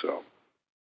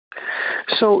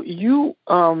 So you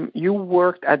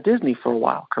worked at Disney for a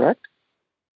while, correct?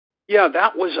 Yeah,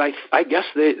 that was I guess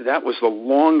that was the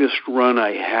longest run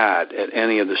I had at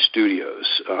any of the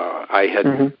studios. I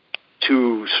had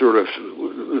two sort of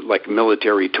like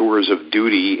military tours of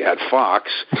duty at Fox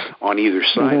on either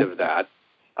side of that.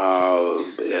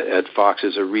 At Fox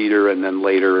as a reader and then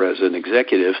later as an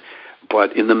executive.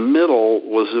 But in the middle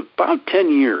was about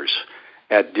 10 years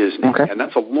at Disney. Okay. And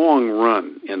that's a long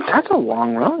run. That's a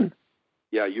long run.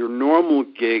 Yeah, your normal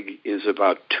gig is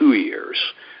about 2 years,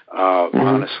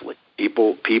 honestly.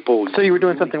 People. So you were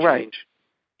doing something right.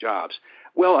 Jobs.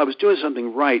 Well, I was doing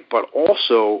something right, but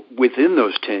also within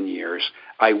those 10 years,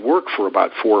 I worked for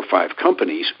about 4 or 5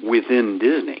 companies within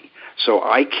Disney. So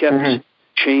I kept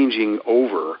changing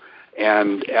over,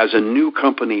 and as a new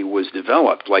company was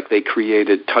developed, like they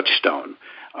created Touchstone,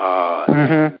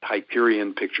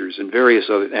 Hyperion Pictures, and various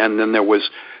other, and then there was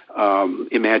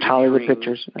Imagineering, Hollywood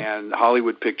Pictures, and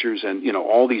Hollywood Pictures, and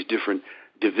all these different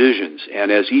divisions.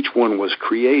 And as each one was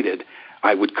created,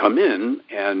 I would come in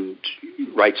and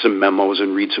write some memos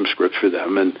and read some scripts for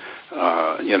them, and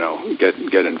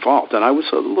get involved. And I was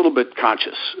a little bit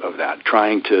conscious of that,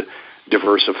 trying to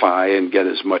diversify and get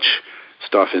as much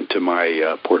stuff into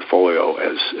my portfolio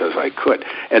as I could.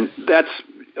 And that's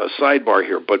a sidebar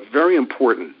here, but very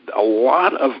important. A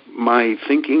lot of my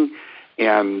thinking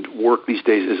and work these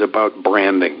days is about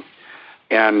branding.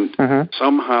 And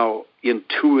somehow,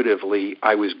 intuitively,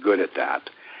 I was good at that.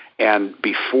 And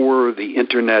before the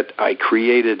Internet, I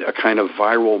created a kind of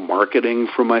viral marketing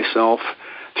for myself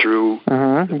through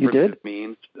the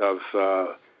means of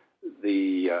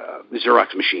the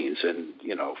Xerox machines and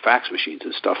fax machines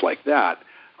and stuff like that.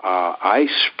 I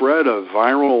spread a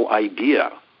viral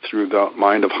idea through the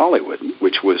mind of Hollywood,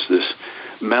 which was this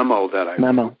memo that I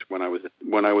wrote when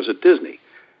I was at Disney,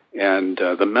 and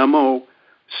the memo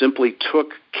simply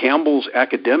took Campbell's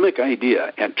academic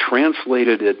idea and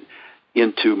translated it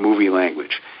into movie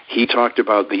language. He talked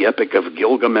about the Epic of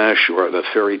Gilgamesh or the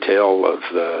fairy tale of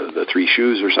the Three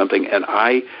Shoes or something, and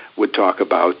I would talk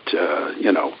about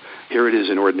here it is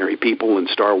in Ordinary People and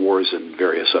Star Wars and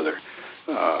various other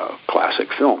classic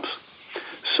films.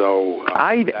 So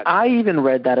I even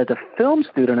read that as a film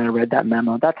student. I read that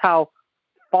memo. That's how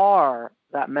far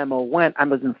that memo went. I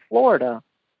was in Florida,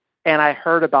 and I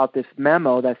heard about this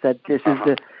memo that said this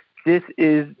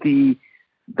is the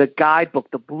guidebook,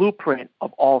 the blueprint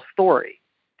of all story.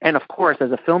 And of course,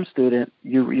 as a film student,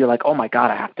 you're like, oh my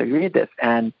God, I have to read this,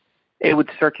 and it would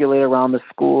circulate around the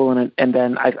school, and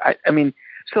then I mean,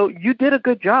 so you did a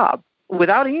good job.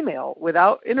 Without email,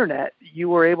 without internet, you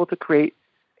were able to create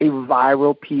a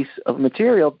viral piece of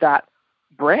material that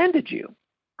branded you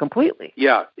completely.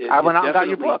 Yeah. I went out and got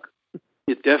your book.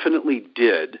 It definitely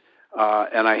did.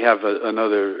 And I have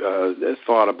another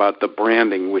thought about the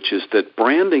branding, which is that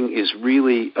branding is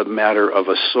really a matter of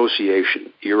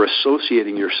association. You're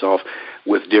associating yourself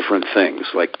with different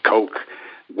things. Like Coke,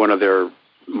 one of their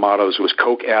mottos was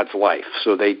Coke adds life.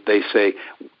 So they say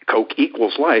Coke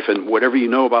equals life, and whatever you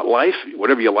know about life,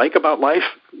 whatever you like about life,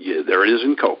 there it is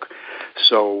in Coke.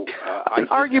 So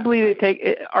arguably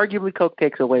Coke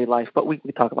takes away life, but we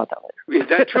talk about that later. Is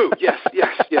that true? Yes.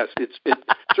 It's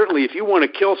certainly, if you want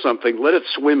to kill something, let it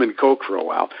swim in Coke for a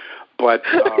while. But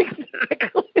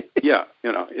yeah,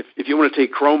 if you want to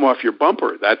take chrome off your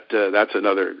bumper, that's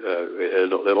another.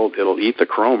 It'll eat the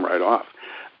chrome right off.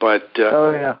 But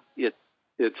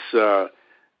it's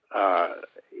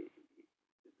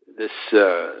this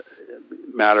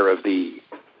matter of the.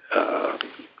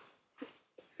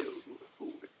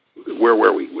 Where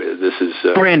were we? This is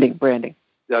branding.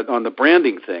 On the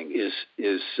branding thing is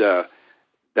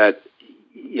that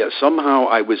somehow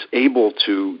I was able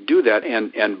to do that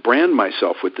and brand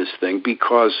myself with this thing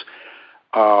because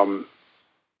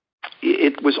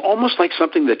it was almost like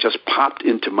something that just popped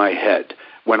into my head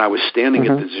when I was standing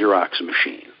at the Xerox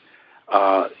machine.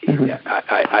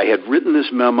 I had written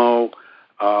this memo.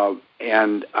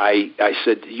 And I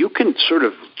said, you can sort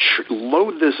of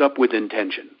load this up with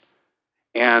intention.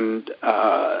 And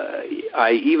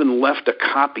I even left a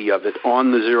copy of it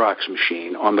on the Xerox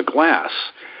machine, on the glass,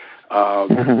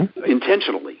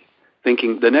 intentionally,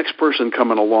 thinking the next person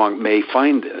coming along may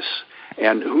find this,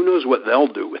 and who knows what they'll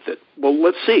do with it. Well,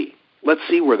 let's see. Let's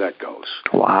see where that goes.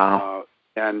 Wow.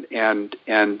 And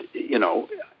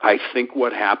I think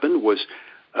what happened was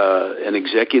an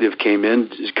executive came in,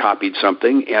 copied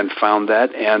something, and found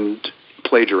that and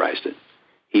plagiarized it.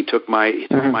 He took my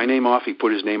name off. He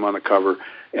put his name on the cover,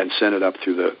 and sent it up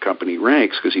through the company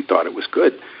ranks because he thought it was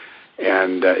good.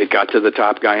 And it got to the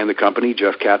top guy in the company,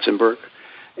 Jeff Katzenberg,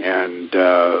 and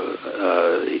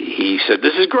he said,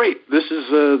 "This is great. This is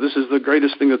the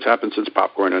greatest thing that's happened since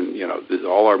popcorn, and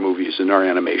all our movies and our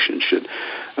animation should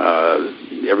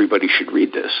everybody should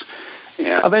read this."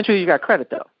 And eventually, you got credit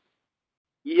though.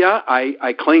 Yeah,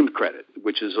 I claimed credit,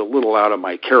 which is a little out of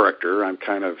my character. I'm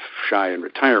kind of shy and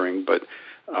retiring, but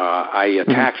I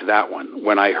attacked that one.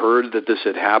 When I heard that this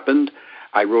had happened,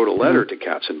 I wrote a letter to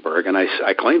Katzenberg, and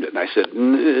I claimed it. And I said,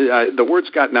 the word's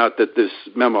gotten out that this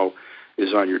memo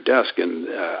is on your desk, and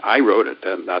I wrote it,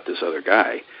 and not this other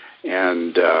guy.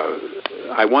 And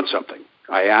I want something.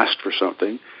 I asked for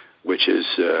something, which is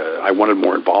I wanted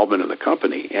more involvement in the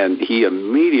company. And he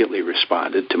immediately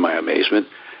responded, to my amazement,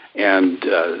 and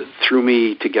threw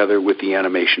me together with the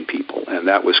animation people. And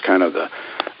that was kind of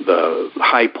the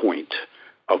high point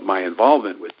of my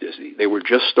involvement with Disney. They were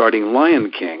just starting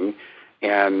Lion King,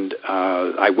 and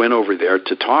I went over there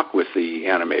to talk with the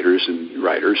animators and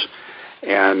writers,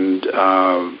 and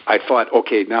I thought,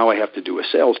 okay, now I have to do a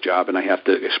sales job, and I have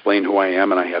to explain who I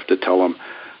am, and I have to tell them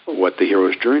what the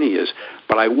hero's journey is.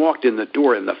 But I walked in the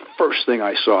door, and the first thing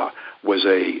I saw was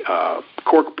a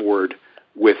corkboard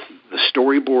with the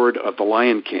storyboard of The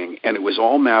Lion King, and it was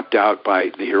all mapped out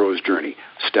by the hero's journey.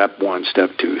 Step 1, step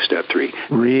 2, step 3.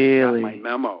 Really? My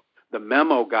memo. The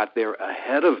memo got there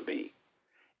ahead of me,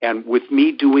 and with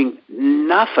me doing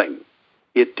nothing,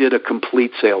 it did a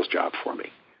complete sales job for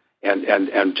me,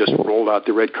 and just rolled out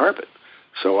the red carpet.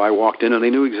 So I walked in, and they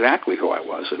knew exactly who I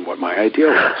was and what my idea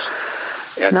was.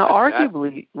 And now,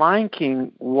 arguably, Lion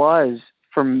King was,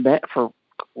 for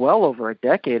well over a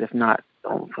decade, if not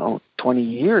 20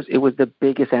 years, it was the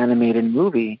biggest animated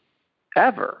movie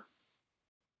ever,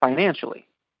 financially.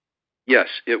 Yes,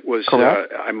 it was.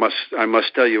 I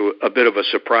must tell you, a bit of a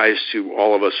surprise to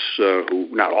all of us,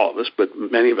 not all of us, but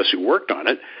many of us who worked on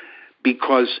it,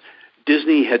 because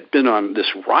Disney had been on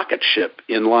this rocket ship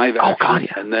in live action,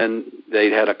 and then they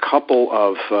had a couple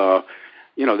of,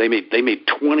 they made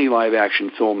 20 live action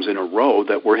films in a row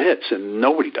that were hits, and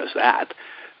nobody does that.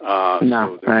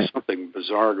 So there's something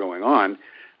bizarre going on.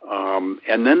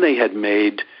 And then they had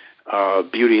made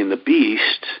Beauty and the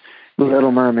Beast,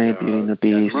 Little Mermaid, Beauty and the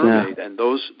Beast, and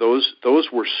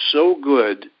those were so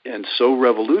good and so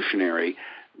revolutionary.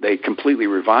 They completely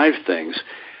revived things.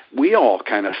 We all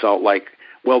kind of felt like,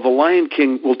 well, The Lion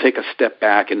King will take a step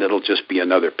back, and it'll just be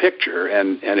another picture,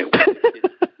 and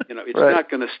it's not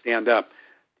going to stand up.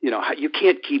 You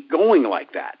can't keep going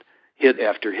like that, hit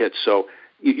after hit. So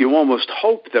you almost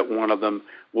hope that one of them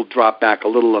will drop back a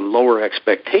little and lower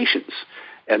expectations,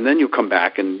 and then you come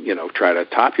back and try to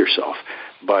top yourself.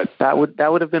 But that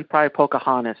would have been probably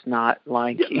Pocahontas, not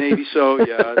Lion King. Maybe so.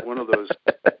 Yeah, one of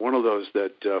those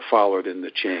that followed in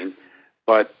the chain.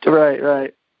 But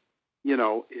right.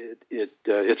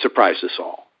 It surprised us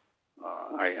all.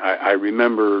 I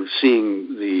remember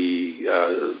seeing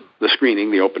the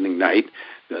screening, the opening night.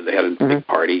 They had a big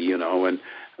party, and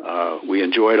we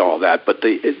enjoyed all that. But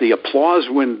the applause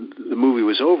when the movie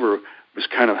was over was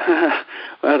kind of,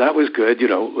 well, that was good,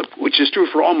 which is true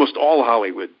for almost all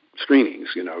Hollywood screenings.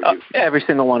 Every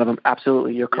single one of them.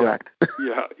 Absolutely, you're correct.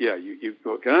 Yeah. You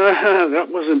go, that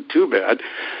wasn't too bad,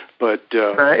 but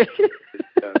right.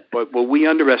 but we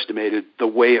underestimated the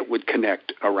way it would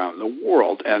connect around the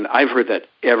world, and I've heard that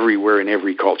everywhere in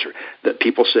every culture. That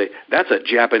people say that's a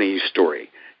Japanese story,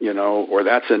 or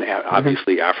that's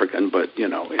obviously African, but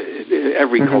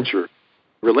every culture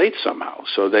relates somehow.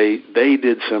 So they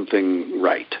did something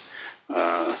right,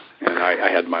 and I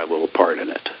had my little part in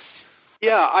it.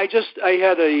 Yeah, I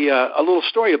had a little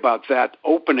story about that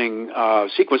opening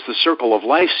sequence, the Circle of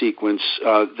Life sequence.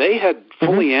 They had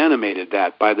fully animated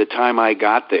that by the time I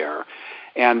got there,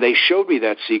 and they showed me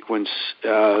that sequence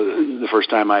the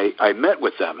first time I met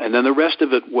with them. And then the rest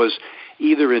of it was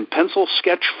either in pencil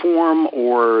sketch form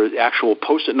or actual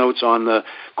Post-it notes on the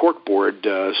corkboard,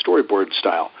 storyboard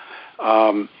style.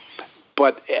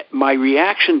 But my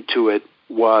reaction to it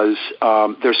was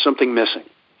there's something missing.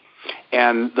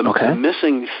 And the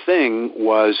missing thing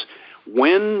was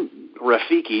when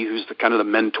Rafiki, who's the kind of the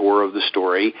mentor of the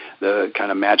story, the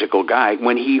kind of magical guy,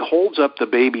 when he holds up the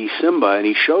baby Simba and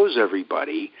he shows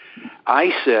everybody,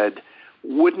 I said,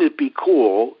 wouldn't it be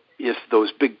cool if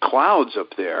those big clouds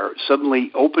up there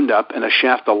suddenly opened up and a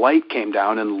shaft of light came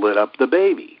down and lit up the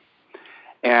baby?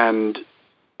 And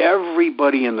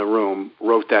everybody in the room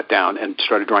wrote that down and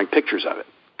started drawing pictures of it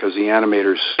because the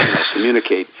animators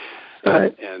communicate.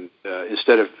 And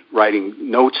instead of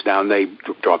writing notes down, they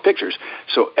draw pictures.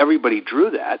 So everybody drew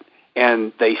that,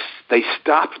 and they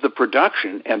stopped the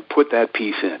production and put that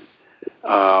piece in.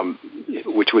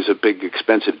 which was a big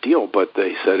expensive deal, but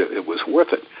they said it was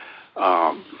worth it.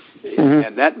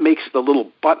 And that makes the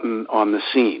little button on the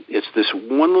scene. It's this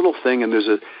one little thing, and there's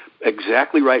a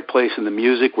exactly right place in the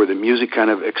music where the music kind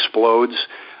of explodes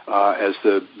as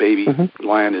the baby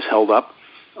lion is held up,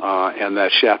 and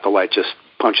that shaft of light just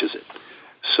punches it.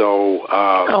 So,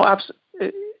 absolutely.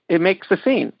 It makes the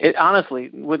scene. It honestly,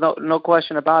 with no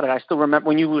question about it. I still remember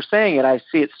when you were saying it. I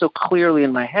see it so clearly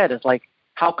in my head. It's like,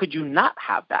 how could you not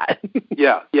have that?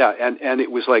 yeah, and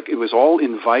it was like it was all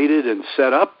invited and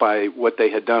set up by what they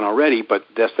had done already, but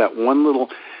that one little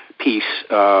piece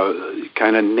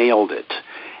kind of nailed it.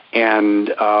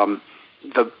 And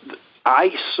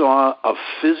I saw a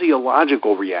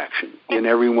physiological reaction in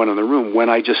everyone in the room when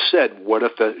I just said, "What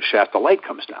if the shaft of light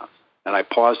comes down?" And I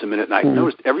paused a minute, and I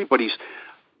noticed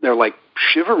they're like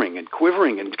shivering and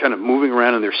quivering and kind of moving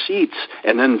around in their seats,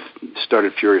 and then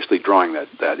started furiously drawing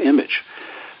that image.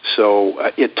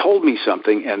 So it told me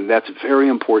something, and that's very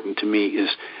important to me, is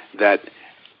that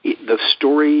the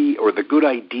story or the good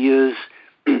ideas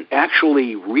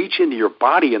actually reach into your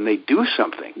body and they do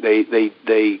something.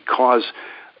 They cause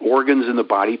organs in the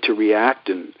body to react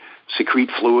and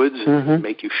secrete fluids and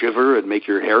make you shiver and make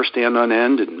your hair stand on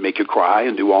end and make you cry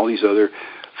and do all these other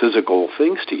physical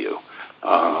things to you.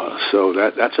 So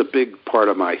that's a big part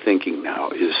of my thinking now,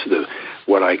 is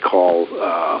what I call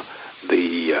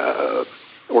the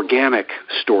organic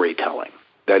storytelling,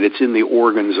 that it's in the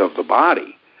organs of the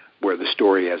body where the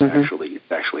story is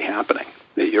actually happening.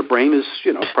 Your brain is,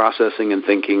 processing and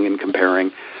thinking and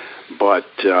comparing, but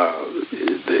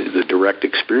the direct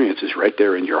experience is right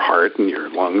there in your heart and your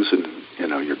lungs and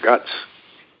your guts.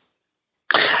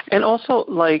 And also,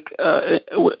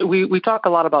 we talk a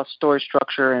lot about story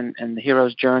structure and the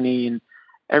hero's journey and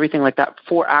everything like that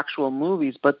for actual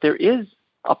movies, but there is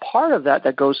a part of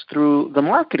that goes through the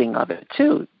marketing of it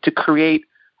too, to create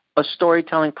a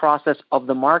storytelling process of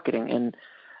the marketing. And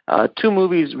two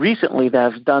movies recently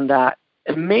that have done that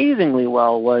amazingly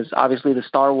well was obviously the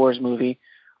Star Wars movie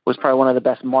was probably one of the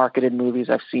best marketed movies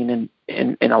I've seen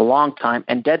in a long time,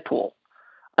 and Deadpool,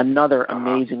 another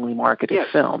amazingly marketed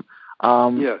film.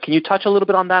 Can you touch a little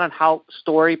bit on that and how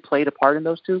story played a part in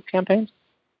those two campaigns?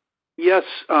 Yes,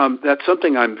 that's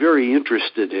something I'm very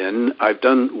interested in. I've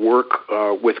done work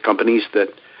with companies that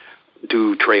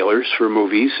do trailers for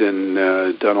movies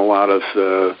and done a lot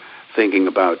of thinking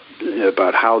about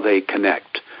how they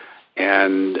connect.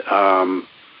 And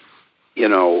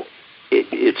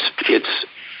it's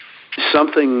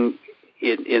something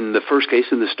in the first case,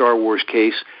 in the Star Wars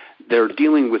case, they're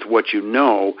dealing with what you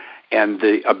know, and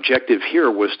the objective here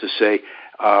was to say,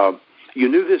 you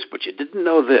knew this, but you didn't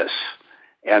know this.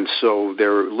 And so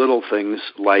there are little things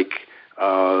like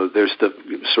there's the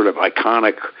sort of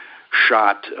iconic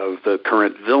shot of the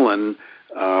current villain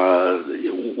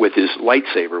with his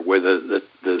lightsaber, where the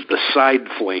side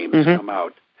flames come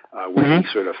out when he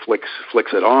sort of flicks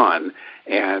it on,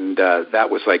 and that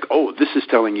was like, oh, this is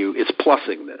telling you, it's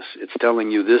plussing this. It's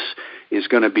telling you this is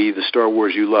going to be the Star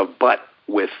Wars you love, but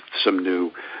with some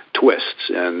new twists.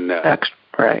 And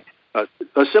right, a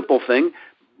simple thing,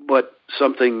 but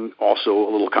something also a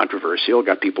little controversial.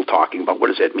 Got people talking about what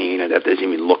does that mean, and that doesn't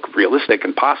even look realistic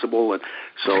and possible, and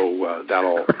so that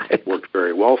all worked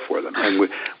very well for them. And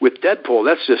with Deadpool,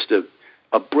 that's just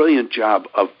a brilliant job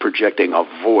of projecting a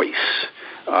voice.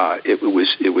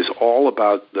 It was all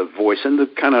about the voice and the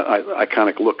kind of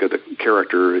iconic look of the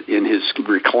character in his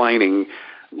reclining,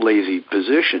 lazy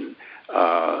position.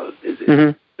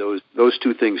 Those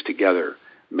two things together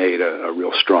made a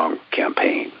real strong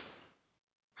campaign.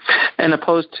 And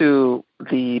opposed to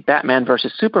the Batman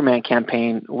versus Superman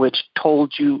campaign, which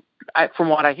told you, from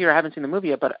what I hear, I haven't seen the movie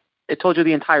yet, but it told you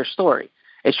the entire story.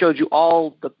 It showed you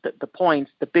all the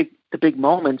points, the big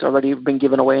moments already been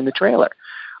given away in the trailer,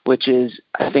 which is,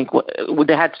 I think,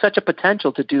 they had such a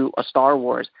potential to do a Star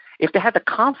Wars. If they had the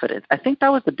confidence, I think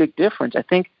that was the big difference. I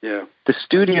think the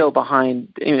studio behind,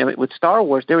 with Star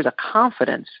Wars, there was a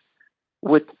confidence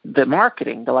with the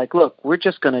marketing. They're like, look, we're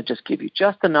just going to just give you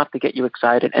just enough to get you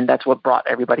excited, and that's what brought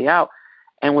everybody out.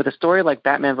 And with a story like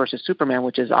Batman versus Superman,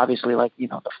 which is obviously like,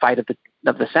 the fight of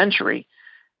the century,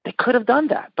 they could have done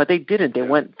that, but they didn't. They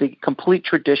went the complete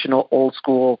traditional, old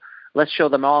school, let's show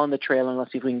them all in the trailer and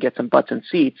let's see if we can get some butts and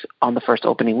seats on the first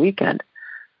opening weekend.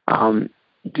 And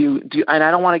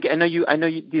I don't want to get, I know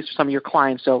you, these are some of your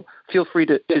clients, so feel free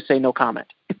to say no comment.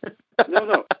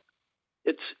 No.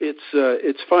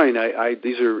 It's fine.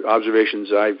 These are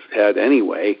observations I've had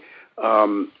anyway.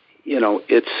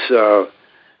 It's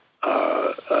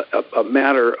a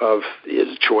matter of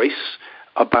his choice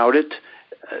about it,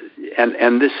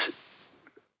 and this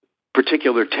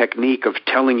particular technique of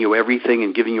telling you everything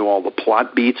and giving you all the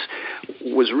plot beats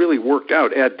was really worked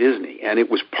out at Disney, and it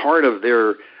was part of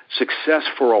their success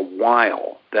for a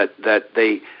while that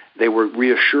they were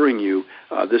reassuring you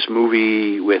this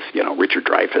movie with Richard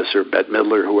Dreyfuss or Bette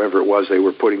Midler, whoever it was they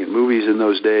were putting in movies in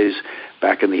those days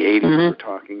back in the 80s. We're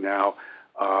talking now.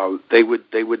 They would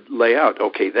lay out,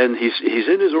 okay, then he's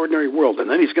in his ordinary world, and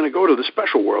then he's going to go to the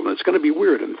special world, and it's going to be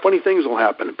weird, and funny things will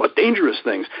happen, but dangerous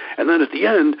things, and then at the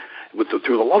end,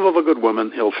 through the love of a good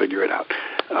woman, he'll figure it out.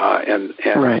 And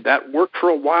right. That worked for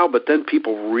a while, but then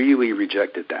people really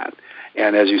rejected that.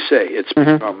 And as you say, it's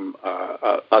become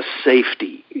a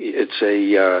safety. It's a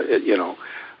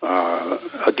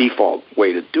default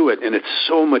way to do it, and it's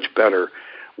so much better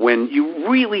when you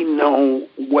really know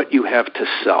what you have to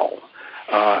sell.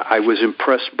 I was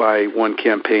impressed by one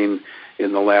campaign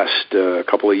in the last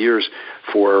couple of years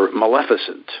for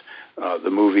Maleficent. The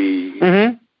movie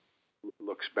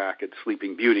looks back at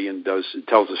Sleeping Beauty and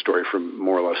tells the story from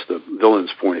more or less the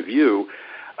villain's point of view.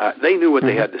 They knew what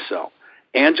they had to sell.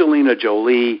 Angelina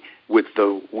Jolie with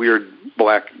the weird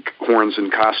black horns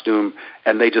and costume,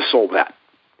 and they just sold that.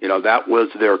 That was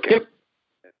their game.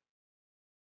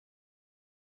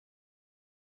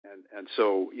 And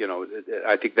so,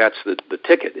 I think that's the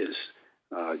ticket is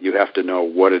you have to know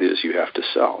what it is you have to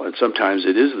sell. And sometimes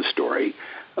it is the story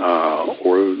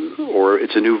or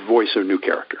it's a new voice or new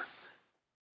character.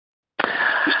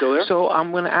 You still there? So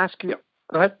I'm going to ask you. Yeah.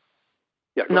 Go ahead.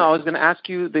 Yeah, I was going to ask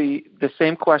you the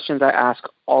same questions I ask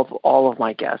all of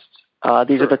my guests.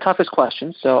 These are the toughest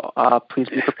questions, so please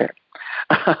be prepared.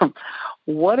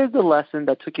 What is the lesson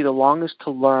that took you the longest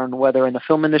to learn, whether in the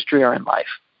film industry or in life?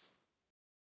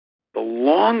 The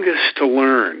longest to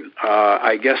learn,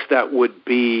 I guess that would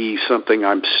be something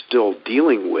I'm still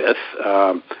dealing with,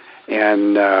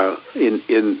 and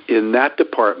in that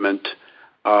department,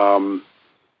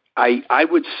 I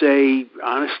would say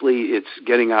honestly, it's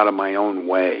getting out of my own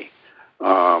way.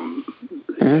 I'm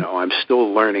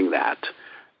still learning that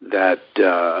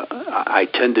I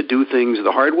tend to do things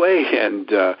the hard way and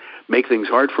make things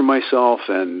hard for myself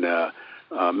and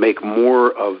make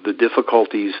more of the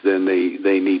difficulties than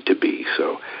they need to be.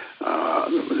 So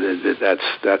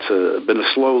that's been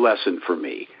a slow lesson for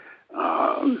me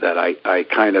that I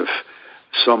kind of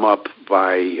sum up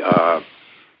by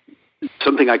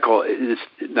something I call, it's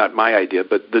not my idea,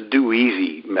 but the do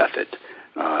easy method.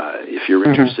 If you're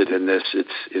interested in this,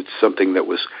 it's something that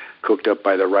was cooked up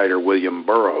by the writer William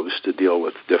Burroughs to deal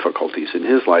with difficulties in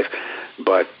his life.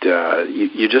 But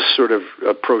you just sort of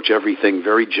approach everything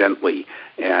very gently,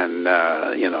 and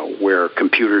where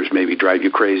computers maybe drive you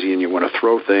crazy and you want to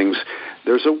throw things,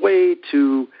 there's a way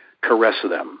to caress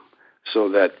them so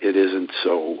that it isn't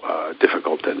so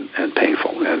difficult and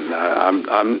painful. And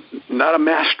I'm not a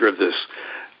master of this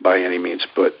by any means,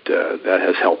 but that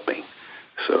has helped me.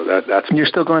 So that's. You're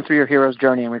still going through your hero's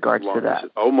journey in regards to that.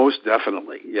 Oh, most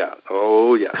definitely. Yeah.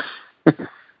 Oh, yes.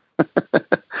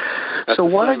 So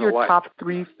what are your top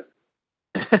three?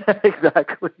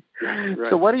 Exactly. Right.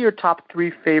 So what are your top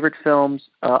three favorite films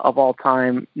of all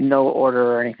time? No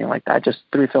order or anything like that. Just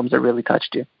three films that really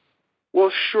touched you. Well,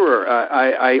 sure.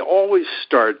 I always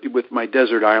start with my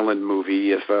Desert Island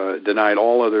movie. If denied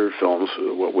all other films,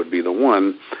 what would be the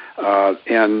one?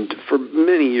 And for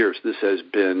many years, this has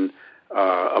been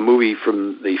a movie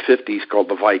from the 50s called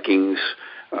The Vikings,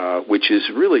 which is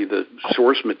really the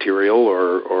source material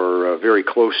or very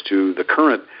close to the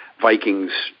current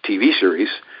Vikings TV series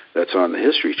that's on the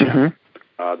History Channel.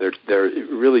 They're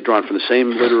really drawn from the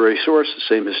same literary source, the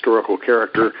same historical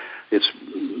character. It's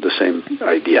the same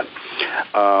idea.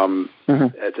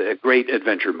 It's a great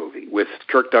adventure movie with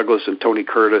Kirk Douglas and Tony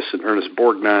Curtis and Ernest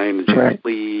Borgnine and Jack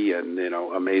Lee and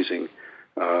amazing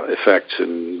effects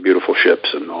and beautiful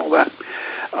ships and all that.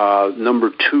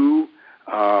 Number two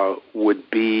would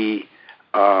be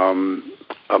a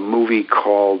movie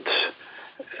called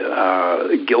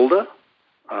Gilda,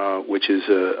 which is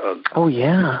a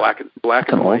black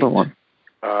and white one.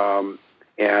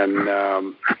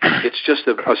 And it's just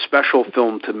a special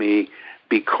film to me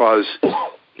because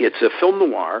it's a film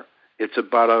noir. It's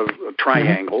about a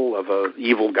triangle of an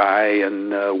evil guy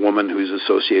and a woman who's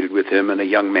associated with him and a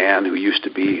young man who used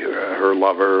to be her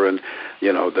lover and,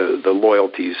 the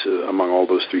loyalties among all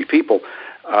those three people.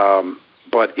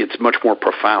 But it's much more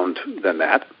profound than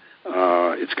that.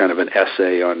 It's kind of an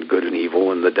essay on good and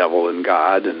evil and the devil and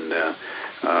God and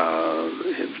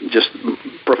just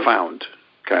profound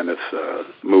kind of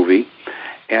movie.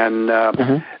 And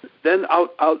then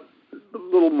a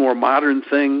little more modern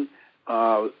thing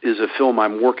is a film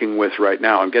I'm working with right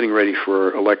now. I'm getting ready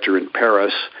for a lecture in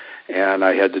Paris, and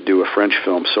I had to do a French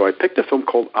film. So I picked a film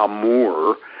called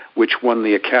Amour, which won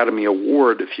the Academy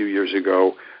Award a few years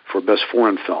ago for Best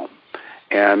Foreign Film.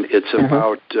 And it's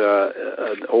about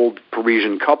an old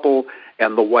Parisian couple,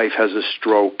 and the wife has a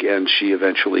stroke, and she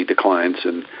eventually declines,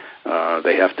 and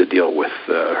they have to deal with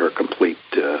her complete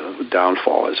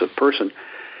downfall as a person.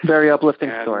 Very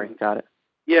uplifting story. Got it.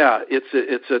 Yeah,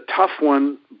 it's a tough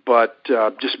one, but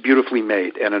just beautifully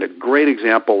made, and a great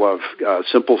example of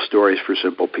simple stories for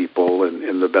simple people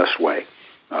in the best way.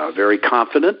 Very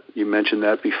confident. You mentioned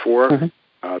that before.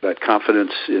 That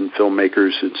confidence in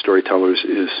filmmakers and storytellers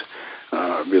is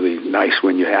really nice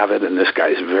when you have it, and this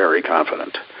guy's very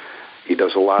confident. He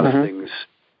does a lot of things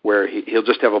where he'll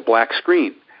just have a black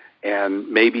screen, and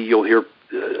maybe you'll hear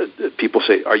people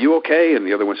say, "Are you okay?" And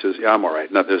the other one says, "Yeah, I'm all right.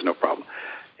 No, there's no problem."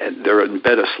 And they're in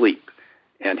bed asleep,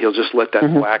 and he'll just let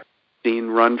that black scene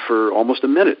run for almost a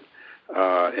minute,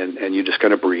 and you just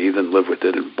kind of breathe and live with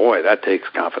it. And boy, that takes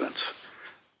confidence.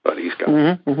 But he's got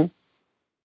it.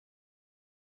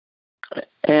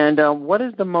 And what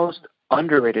is the most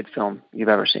underrated film you've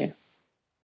ever seen?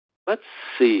 Let's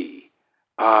see.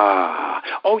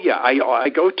 I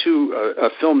go to a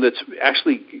film that's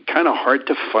actually kind of hard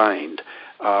to find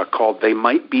called They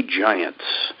Might Be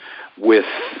Giants with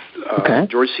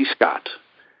George C. Scott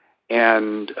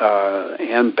and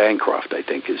Anne Bancroft, I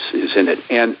think, is in it.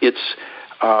 And it's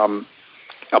a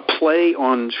play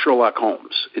on Sherlock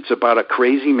Holmes. It's about a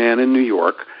crazy man in New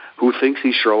York who thinks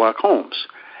he's Sherlock Holmes.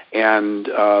 And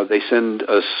they send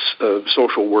a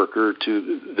social worker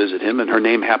to visit him, and her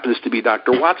name happens to be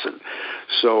Dr. Watson.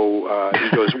 So he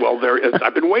goes, "Well,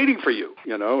 I've been waiting for you,"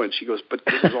 and she goes, "But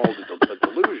this is all a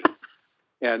delusion."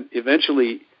 And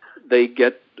eventually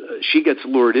she gets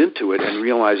lured into it and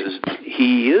realizes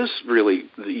he is really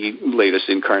the latest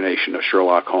incarnation of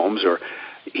Sherlock Holmes, or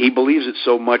he believes it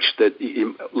so much that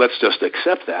let's just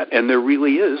accept that. And there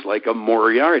really is like a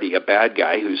Moriarty, a bad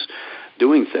guy who's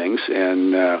doing things,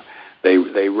 and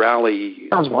they rally.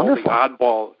 Sounds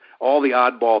wonderful. All the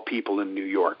oddball people in New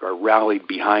York are rallied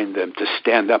behind them to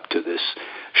stand up to this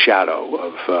shadow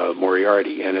of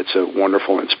Moriarty, and it's a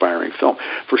wonderful, inspiring film.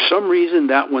 For some reason,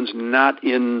 that one's not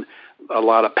in a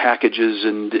lot of packages,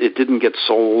 and it didn't get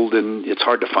sold, and it's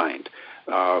hard to find.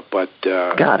 But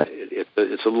got it.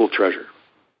 It's a little treasure.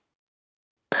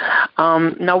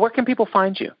 Now, where can people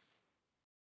find you?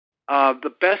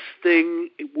 The best thing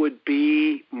would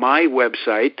be my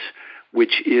website,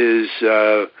 which is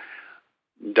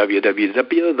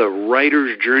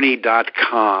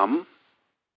www.thewritersjourney.com.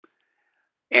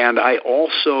 And I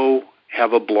also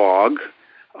have a blog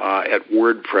at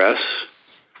WordPress,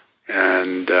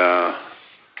 and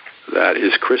that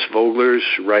is Chris Vogler's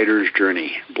Writer's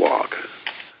Journey blog.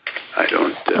 I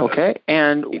don't... okay,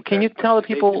 and can you tell the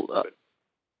people...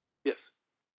 yes.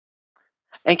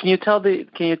 And can you tell the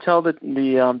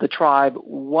tribe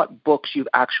what books you've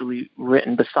actually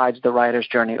written besides The Writer's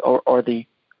Journey, or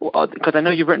because I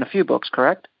know you've written a few books,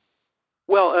 correct?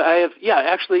 Well, I have. Yeah,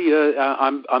 actually,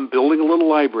 I'm building a little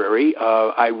library.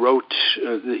 I wrote,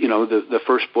 the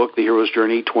first book, The Hero's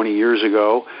Journey, 20 years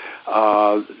ago.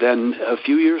 Then a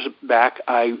few years back,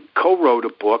 I co-wrote a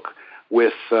book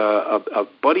with a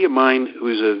buddy of mine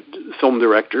who's a film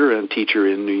director and teacher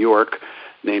in New York,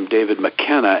 named David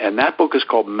McKenna, and that book is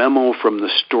called Memo from the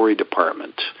Story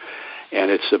Department, and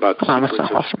it's about the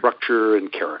secrets of structure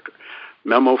and character.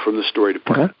 Memo from the Story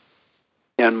Department. Okay.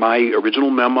 And my original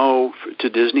memo to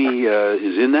Disney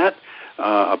is in that,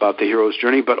 about the hero's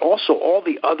journey, but also all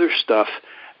the other stuff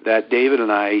that David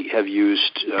and I have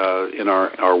used in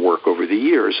our work over the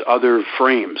years, other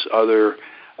frames, other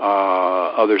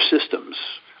systems.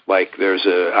 Like there's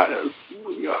a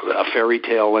fairy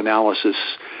tale analysis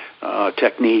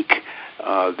technique.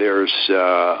 There's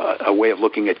a way of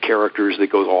looking at characters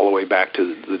that goes all the way back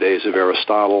to the days of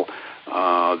Aristotle.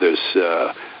 There's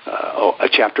a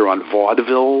chapter on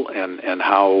vaudeville and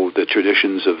how the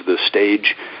traditions of the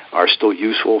stage are still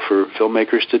useful for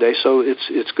filmmakers today. So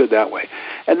it's good that way.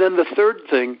 And then the third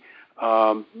thing,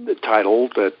 the title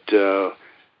that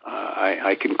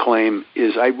I can claim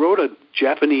is I wrote a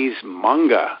Japanese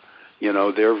manga,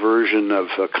 their version of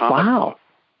a comic. Wow.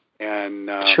 And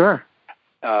sure.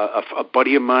 A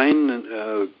buddy of mine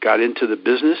got into the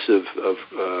business of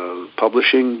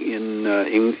publishing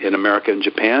in America and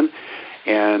Japan,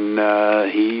 and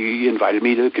he invited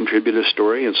me to contribute a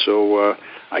story, and so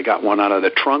I got one out of the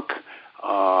trunk.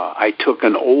 I took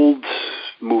an old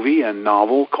movie and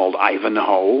novel called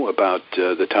Ivanhoe about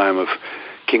the time of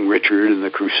King Richard and the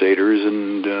Crusaders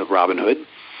and Robin Hood,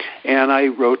 and I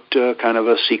wrote kind of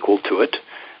a sequel to it.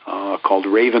 Called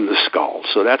Raven the Skull.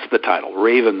 So that's the title,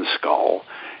 Raven the Skull.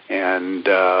 And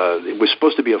it was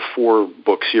supposed to be a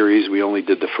 4-book series. We only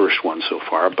did the first one so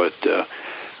far, but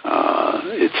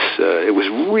It was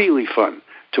really fun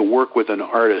to work with an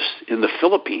artist in the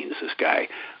Philippines. This guy,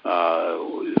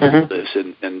 lives,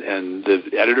 and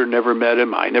the editor never met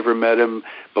him. I never met him,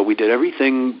 but we did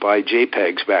everything by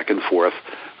JPEGs back and forth.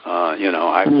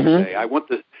 I would say I want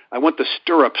the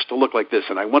stirrups to look like this,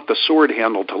 and I want the sword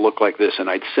handle to look like this, and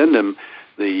I'd send him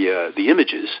the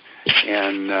images,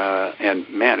 and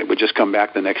man, it would just come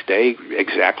back the next day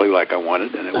exactly like I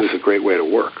wanted, and it was a great way to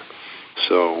work.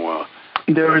 So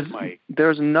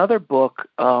there's another book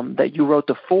that you wrote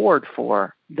the foreword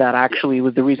for that actually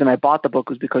was the reason I bought the book,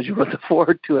 was because you wrote the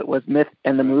foreword to it, was Myth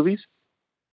and the Movies.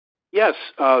 Yes,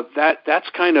 that's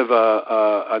kind of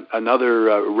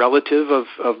another relative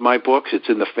of my books. It's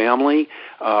in the family.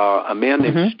 A man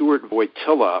named Stuart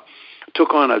Wojtyla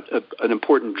took on an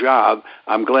important job.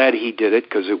 I'm glad he did it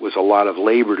because it was a lot of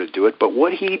labor to do it. But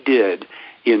what he did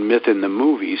in Myth and the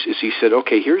Movies is he said,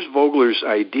 okay, here's Vogler's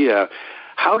idea.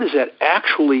 How does that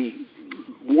actually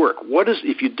work?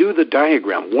 If you do the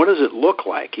diagram, what does it look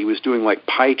like? He was doing like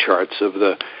pie charts of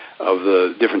the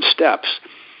different steps.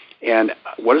 And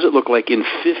what does it look like in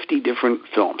 50 different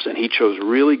films? And he chose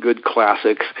really good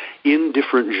classics in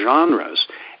different genres.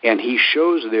 And he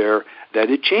shows there that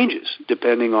it changes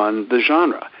depending on the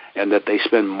genre, and that they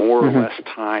spend more or less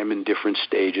time in different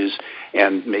stages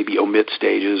and maybe omit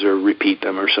stages or repeat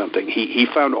them or something. He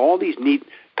found all these neat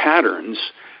patterns,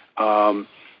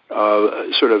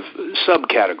 sort of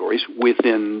subcategories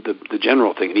within the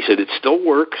general thing. And he said it still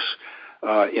works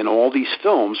in all these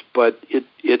films, but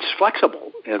it's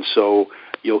flexible, and so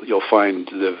you'll find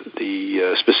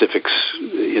the specifics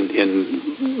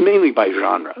in mainly by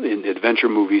genre, in adventure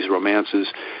movies, romances,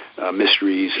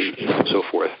 mysteries, and so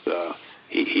forth.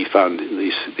 He found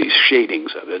these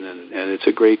shadings of it, and it's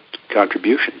a great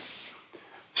contribution.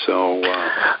 So,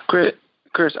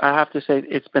 Chris, I have to say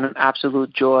it's been an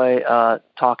absolute joy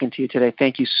talking to you today.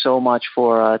 Thank you so much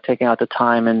for taking out the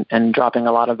time and dropping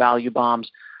a lot of value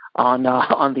bombs on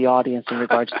the audience in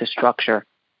regards to structure.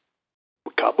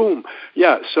 Kaboom!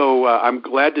 Yeah, so I'm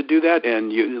glad to do that,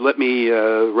 and you let me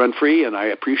run free, and I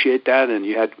appreciate that. And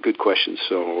you had good questions,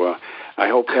 so I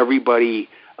hope everybody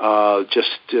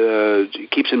just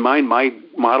keeps in mind my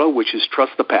motto, which is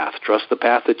trust the path. Trust the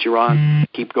path that you're on.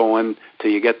 Keep going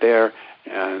till you get there,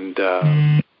 and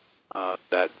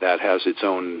that has its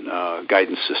own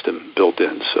guidance system built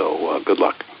in. So good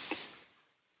luck.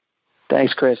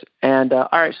 Thanks, Chris. And all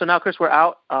right, so now, Chris, we're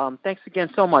out. Thanks again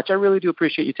so much. I really do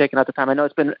appreciate you taking out the time. I know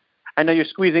you're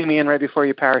squeezing me in right before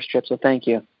your Paris trip, so thank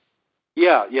you.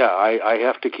 Yeah, I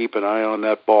have to keep an eye on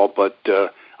that ball, but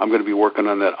I'm going to be working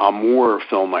on that Amour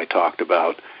film I talked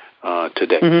about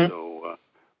today. So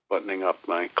buttoning up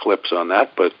my clips on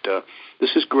that. But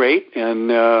this is great,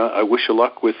 and I wish you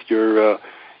luck with your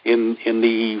in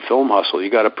the film hustle. You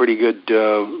got a pretty good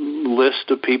list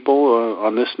of people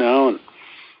on this now, and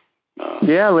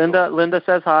yeah, Linda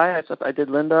says hi. I did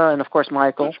Linda, and of course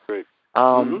Michael. That's great.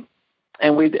 And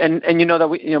we and you know that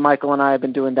Michael and I have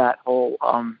been doing that whole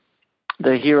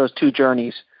the Heroes 2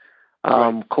 Journeys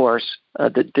course,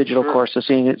 the digital course.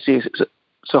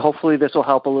 So hopefully this will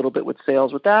help a little bit with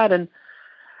sales with that and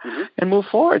move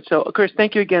forward. So Chris,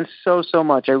 thank you again so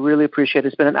much. I really appreciate it.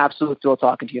 It's been an absolute thrill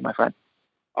talking to you, my friend.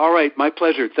 All right, my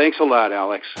pleasure. Thanks a lot,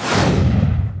 Alex.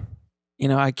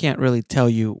 I can't really tell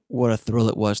you what a thrill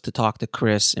it was to talk to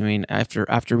Chris. I mean,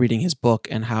 after reading his book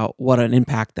and what an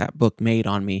impact that book made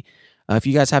on me. If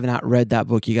you guys have not read that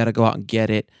book, you got to go out and get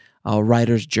it.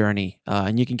 Writer's Journey,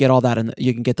 and you can get all that, and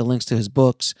you can get the links to his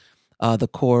books, the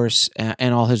course,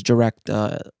 and all his direct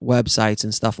websites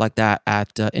and stuff like that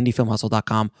at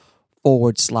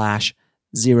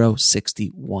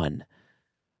indiefilmhustle.com/061.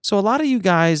 So a lot of you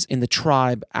guys in the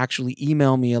tribe actually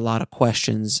email me a lot of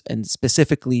questions, and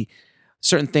specifically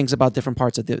certain things about different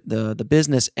parts of the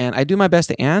business, and I do my best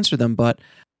to answer them, but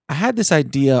I had this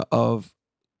idea of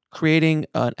creating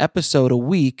an episode a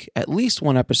week, at least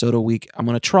one episode a week, I'm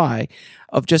going to try,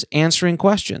 of just answering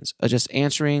questions, just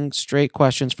answering straight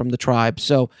questions from the tribe.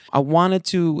 So I wanted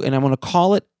to, and I want to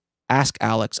call it Ask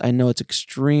Alex. I know it's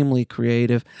extremely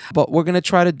creative, but we're going to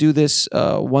try to do this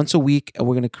once a week, and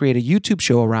we're going to create a YouTube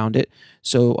show around it,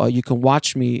 so you can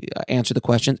watch me answer the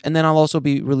questions, and then I'll also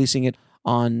be releasing it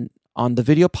on the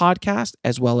video podcast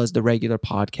as well as the regular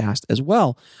podcast as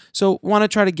well. So want to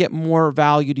try to get more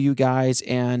value to you guys,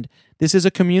 and this is a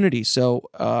community. So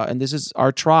and this is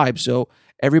our tribe. So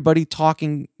everybody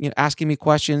talking, asking me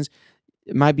questions.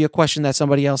 It might be a question that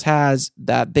somebody else has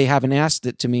that they haven't asked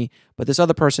it to me, but this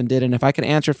other person did. And if I can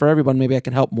answer it for everyone, maybe I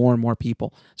can help more and more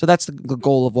people. So that's the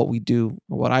goal of what we do,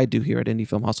 what I do here at Indie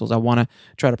Film Hustles. I want to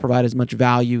try to provide as much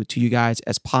value to you guys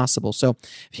as possible. So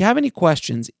if you have any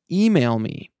questions, email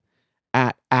me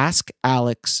at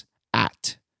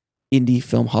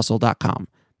askalex@indiefilmhustle.com.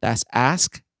 That's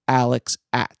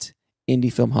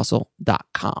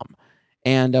askalex@indiefilmhustle.com.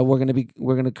 And we're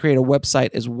going to create a website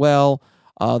as well.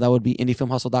 That would be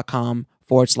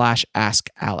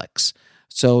indiefilmhustle.com/askalex.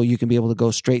 So you can be able to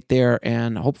go straight there,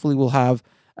 and hopefully we'll have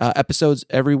episodes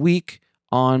every week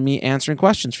on me answering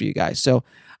questions for you guys. So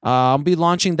I'll be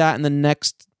launching that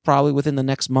probably within the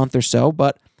next month or so,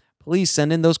 but please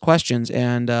send in those questions,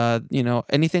 and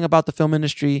anything about the film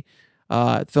industry,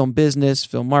 film business,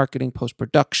 film marketing,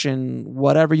 post-production,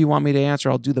 whatever you want me to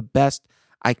answer, I'll do the best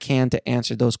I can to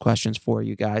answer those questions for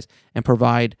you guys and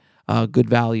provide good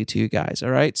value to you guys.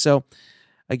 All right. So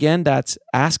again, that's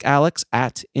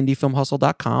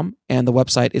askalex@indiefilmhustle.com, and the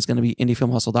website is going to be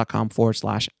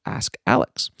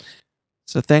indiefilmhustle.com/askalex.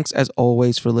 So thanks as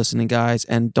always for listening, guys.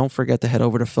 And don't forget to head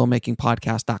over to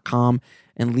filmmakingpodcast.com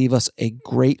and leave us a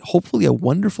great, hopefully a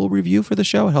wonderful review for the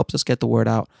show. It helps us get the word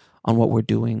out on what we're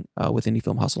doing with Indie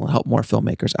Film Hustle and help more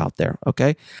filmmakers out there.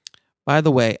 Okay. By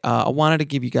the way, I wanted to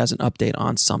give you guys an update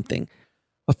on something.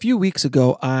 A few weeks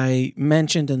ago, I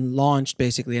mentioned and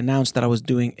basically announced that I was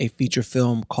doing a feature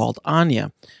film called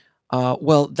Anya.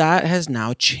 Well, that has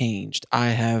now changed. I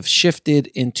have shifted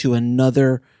into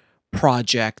another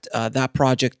project. That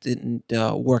project didn't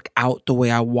work out the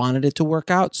way I wanted it to work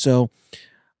out, so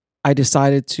I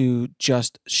decided to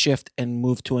just shift and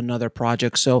move to another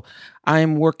project. So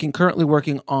I'm currently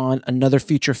working on another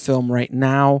feature film right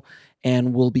now,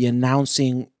 and we'll be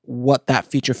announcing what that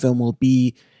feature film will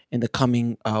be in the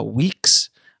coming weeks,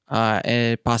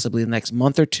 and possibly the next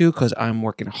month or two, because I'm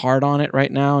working hard on it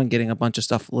right now and getting a bunch of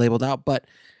stuff labeled out. But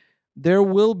there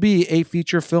will be a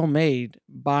feature film made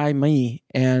by me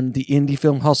and the Indie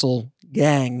Film Hustle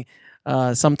gang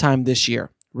sometime this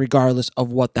year, regardless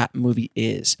of what that movie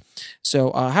is.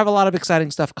 So I have a lot of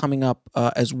exciting stuff coming up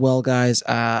as well, guys.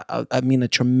 I mean, a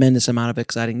tremendous amount of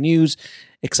exciting news,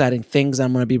 exciting things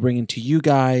I'm going to be bringing to you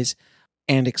guys,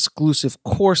 and exclusive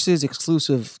courses,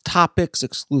 exclusive topics,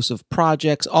 exclusive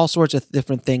projects, all sorts of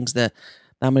different things that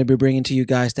I'm going to be bringing to you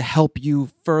guys to help you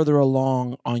further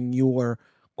along on your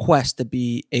quest to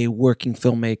be a working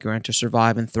filmmaker and to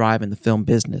survive and thrive in the film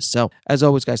business. So as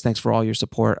always, guys, thanks for all your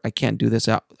support. I can't do this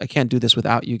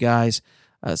without you guys.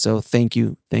 So thank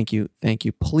you.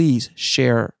 Please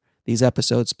share these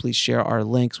episodes. Please share our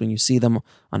links when you see them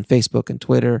on Facebook and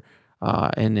Twitter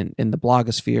and in the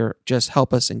blogosphere. Just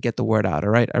help us and get the word out. All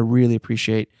right. I really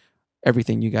appreciate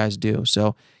everything you guys do.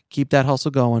 So keep that hustle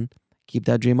going, keep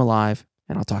that dream alive,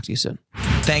 and I'll talk to you soon.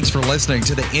 Thanks for listening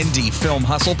to the Indie Film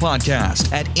Hustle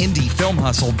podcast at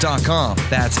indiefilmhustle.com.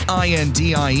 That's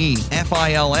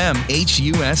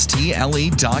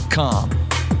INDIEFILMHUSTLE.com.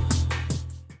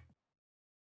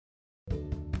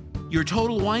 Your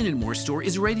Total Wine & More store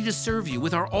is ready to serve you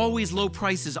with our always low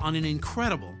prices on an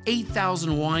incredible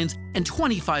 8,000 wines and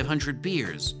 2,500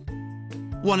 beers.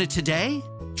 Want it today?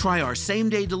 Try our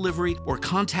same-day delivery or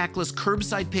contactless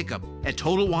curbside pickup at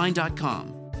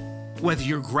TotalWine.com. Whether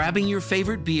you're grabbing your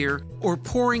favorite beer or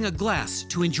pouring a glass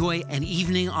to enjoy an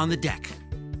evening on the deck,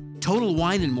 Total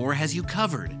Wine & More has you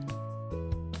covered.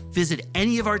 Visit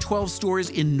any of our 12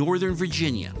 stores in Northern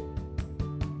Virginia.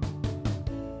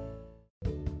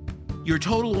 Your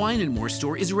Total Wine & More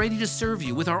store is ready to serve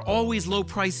you with our always low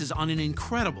prices on an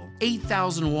incredible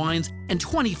 8,000 wines and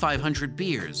 2,500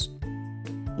 beers.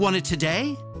 Want it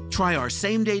today? Try our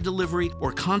same-day delivery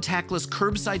or contactless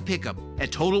curbside pickup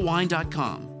at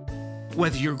TotalWine.com.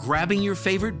 Whether you're grabbing your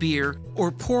favorite beer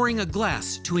or pouring a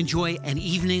glass to enjoy an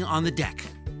evening on the deck,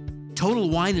 Total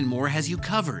Wine & More has you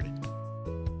covered.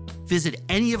 Visit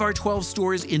any of our 12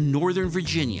 stores in Northern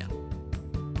Virginia.